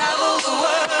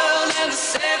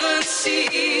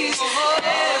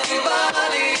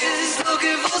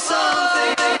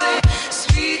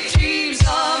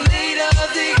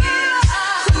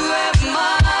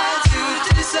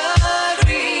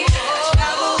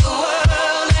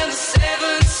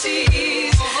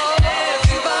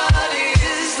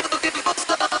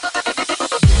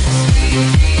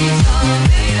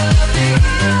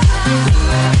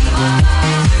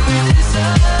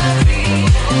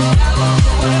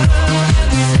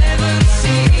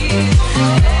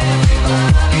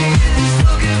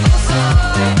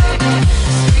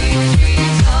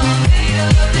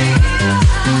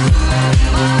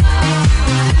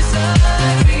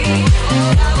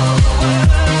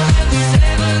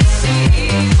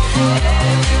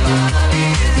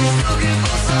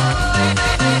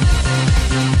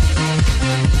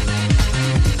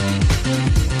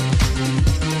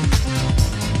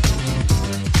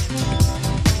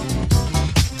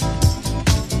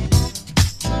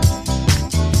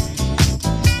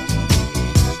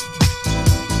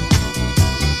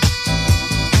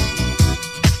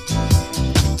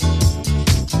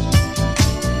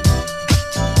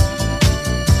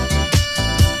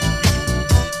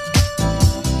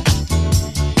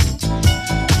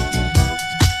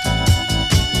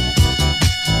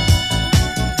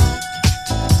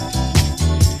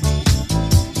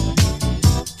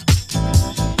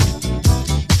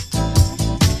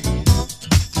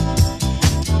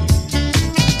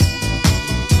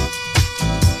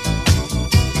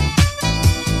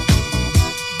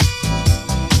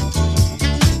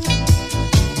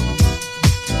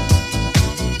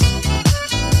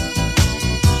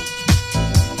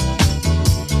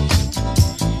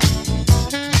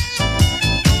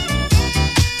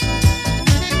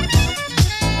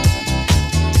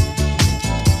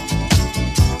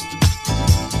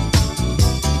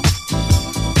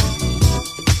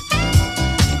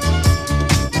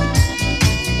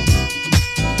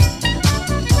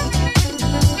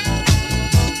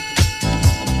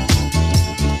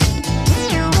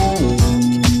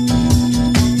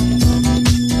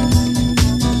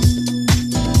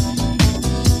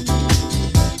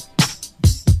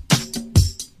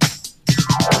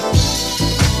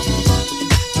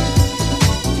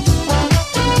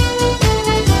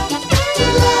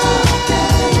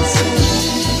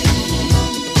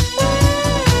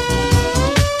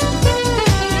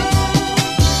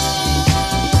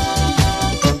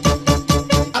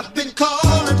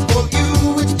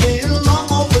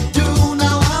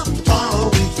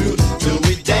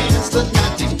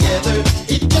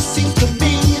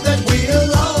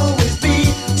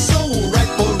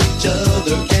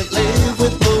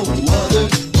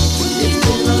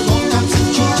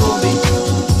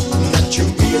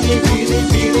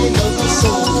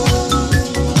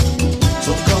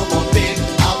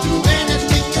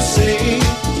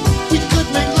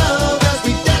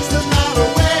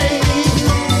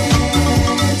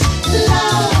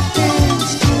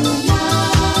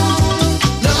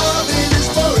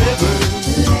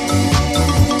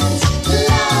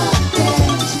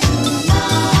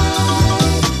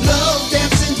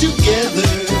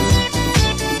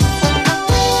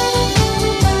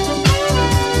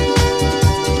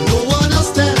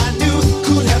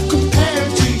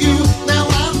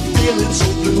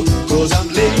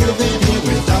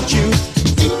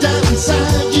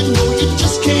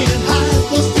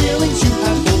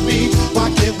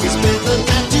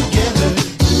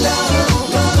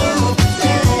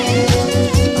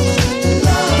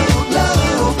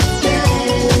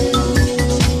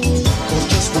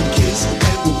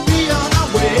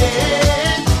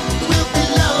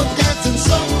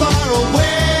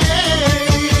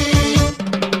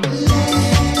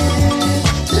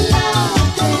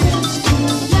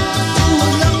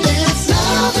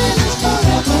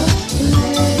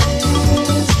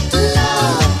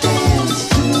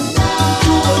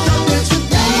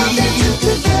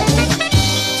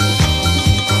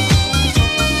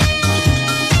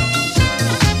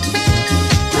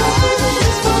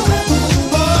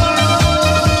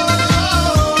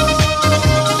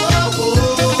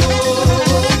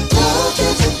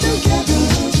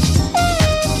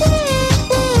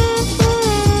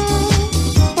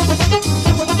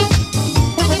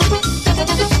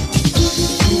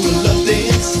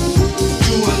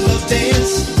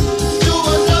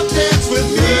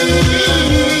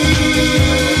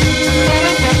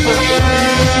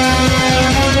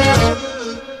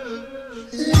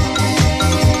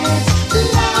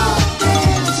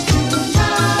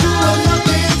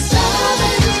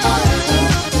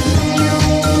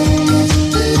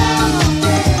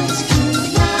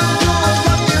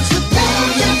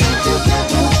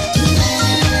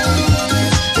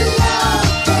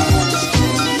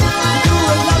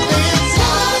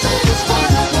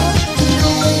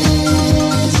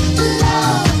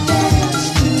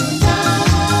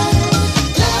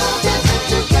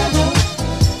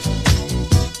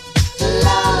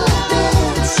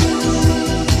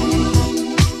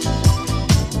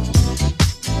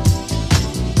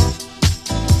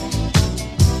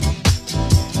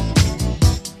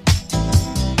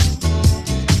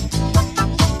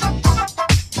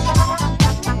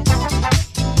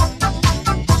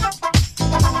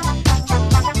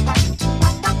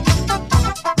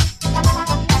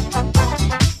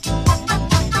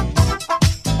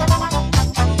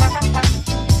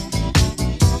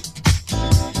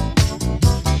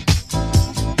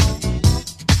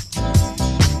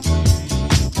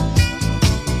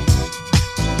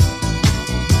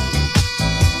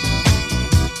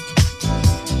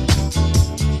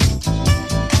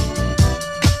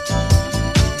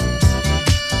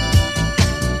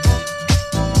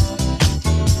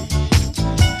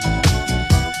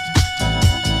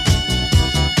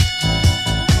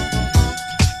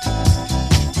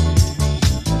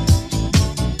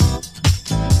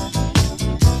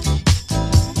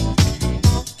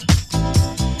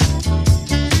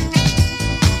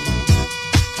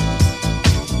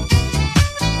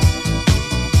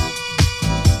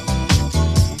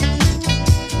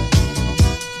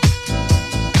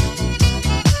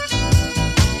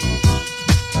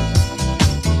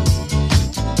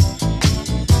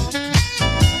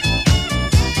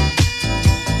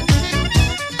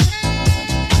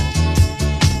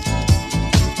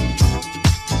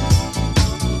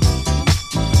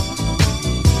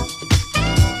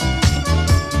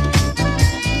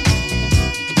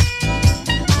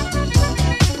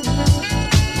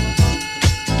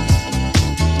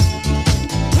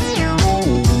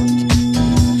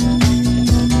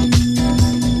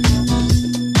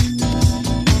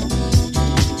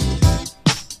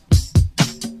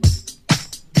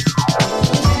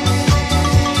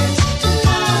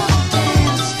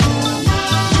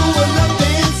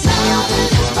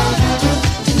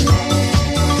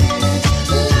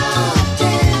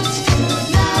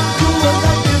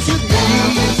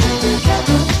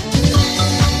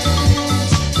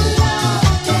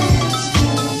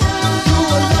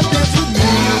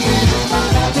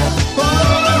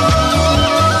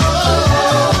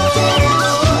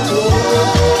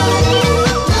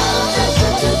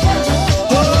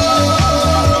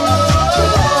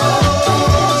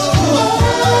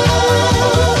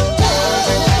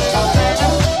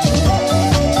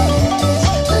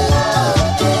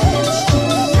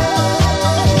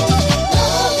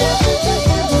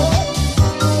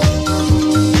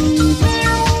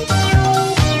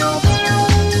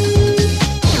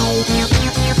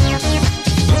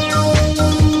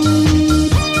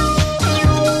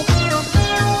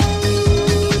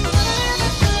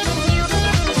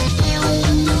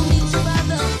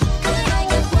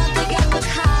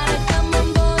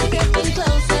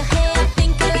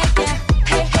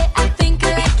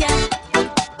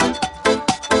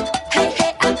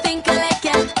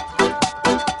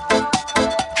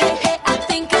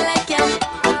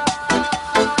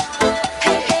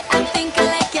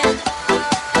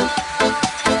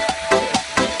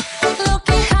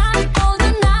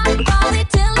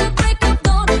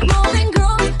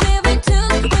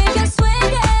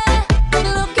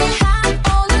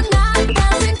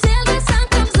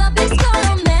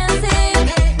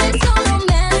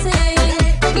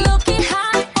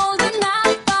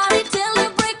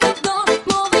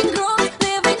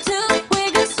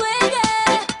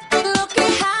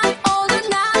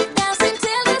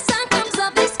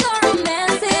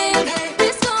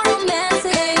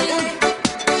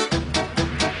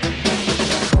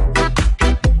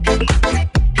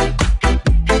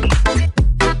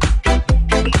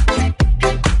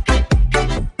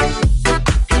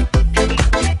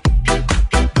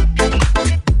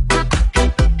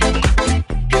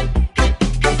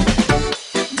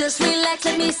 relax,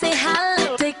 let me say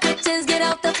hello. Take a chance, get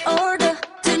out of order.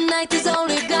 Tonight is all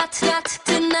you got.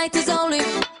 Tonight is all you.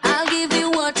 I'll give you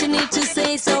what you need to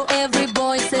say, so every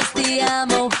boy says ti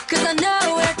amo. 'Cause I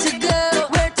know where to go,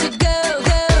 where to go,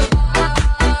 go.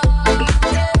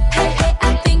 Hey, hey,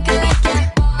 I think I like ya.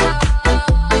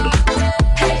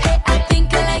 Hey, hey, I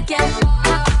think I like ya.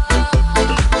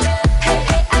 Hey,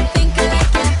 hey, I think I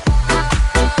like ya.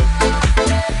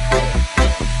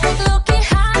 Looking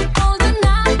hot all the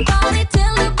night, party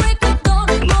till the break of dawn.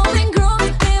 Moving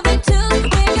groove, living too,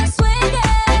 we got swing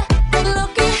it.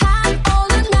 Looking hot all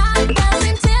the night,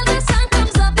 dancing till the sun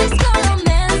comes up. Disco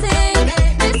romancing,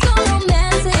 disco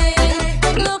romancing.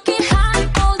 Looking hot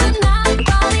all the night,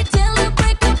 party till the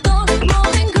break of dawn.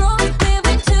 Moving groove,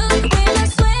 living too, we got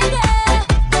swing it.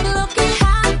 Looking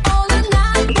hot all the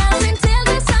night, dancing till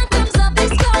the sun comes up.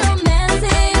 Disco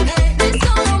romancing,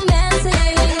 disco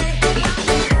romancing.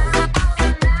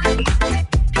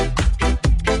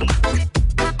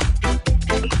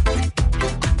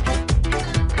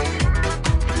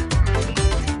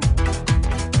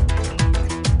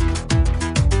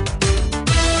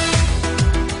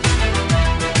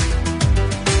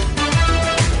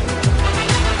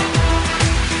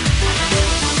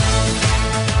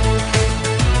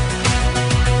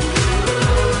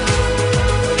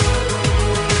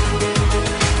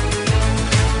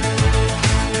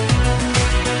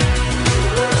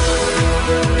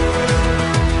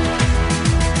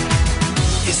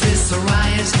 Is this a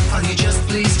riot? Are you just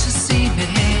pleased to see me?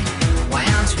 Why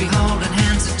aren't we holding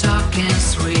hands and talking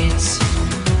sweet?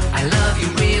 I love you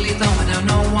really, though I know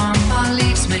no one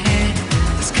believes me.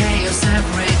 There's chaos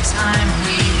every time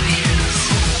we meet.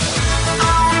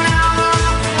 Oh no,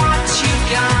 what you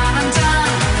gonna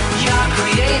done? You're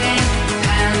creating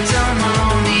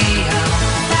pandemonium.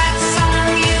 That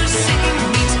song you sing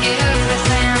means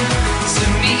everything to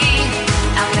me.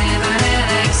 I'm living in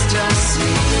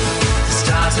ecstasy. The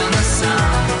stars and the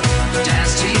sun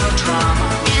dance to your drama,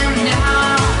 and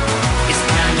now it's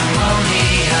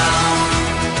pandemonium.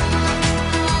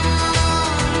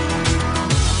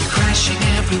 You're crashing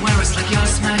everywhere, it's like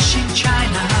you're smashing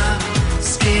China.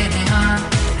 Skinny on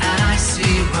an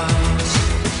icy road.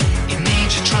 In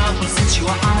major trouble since you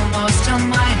are almost a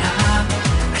minor.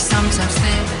 I sometimes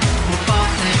think we'll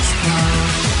both explode.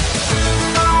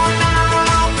 Oh no,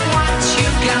 what you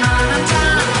gonna do?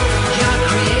 You're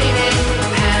creating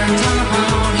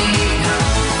pandemonium.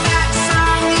 That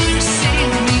song you sing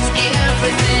means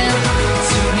everything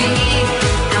to me.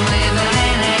 I'm living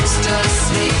in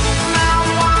ecstasy. My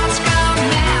walls go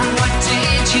mad. What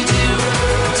did you do?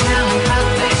 I'm telling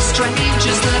perfect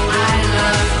strangers that I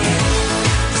love you.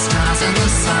 The stars and the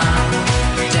sun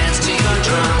dance to your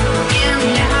drum. And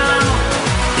now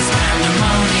it's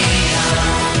pandemonium.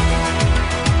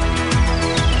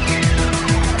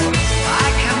 I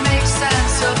can make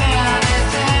sense of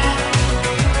anything.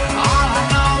 All I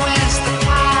know is the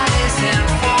party's in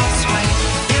full swing.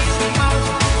 If we move,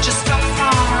 just go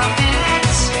for a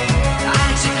minute. I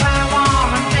declare war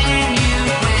and then you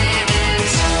win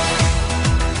it.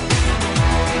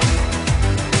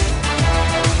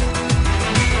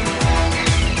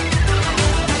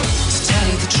 To tell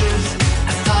you the truth,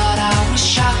 I thought I was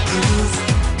shockproof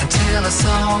until I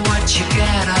saw what you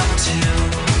get up to.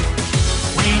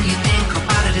 When you think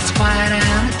about it, it's quite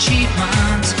an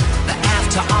achievement. But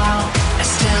after all, I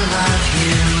still love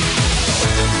you.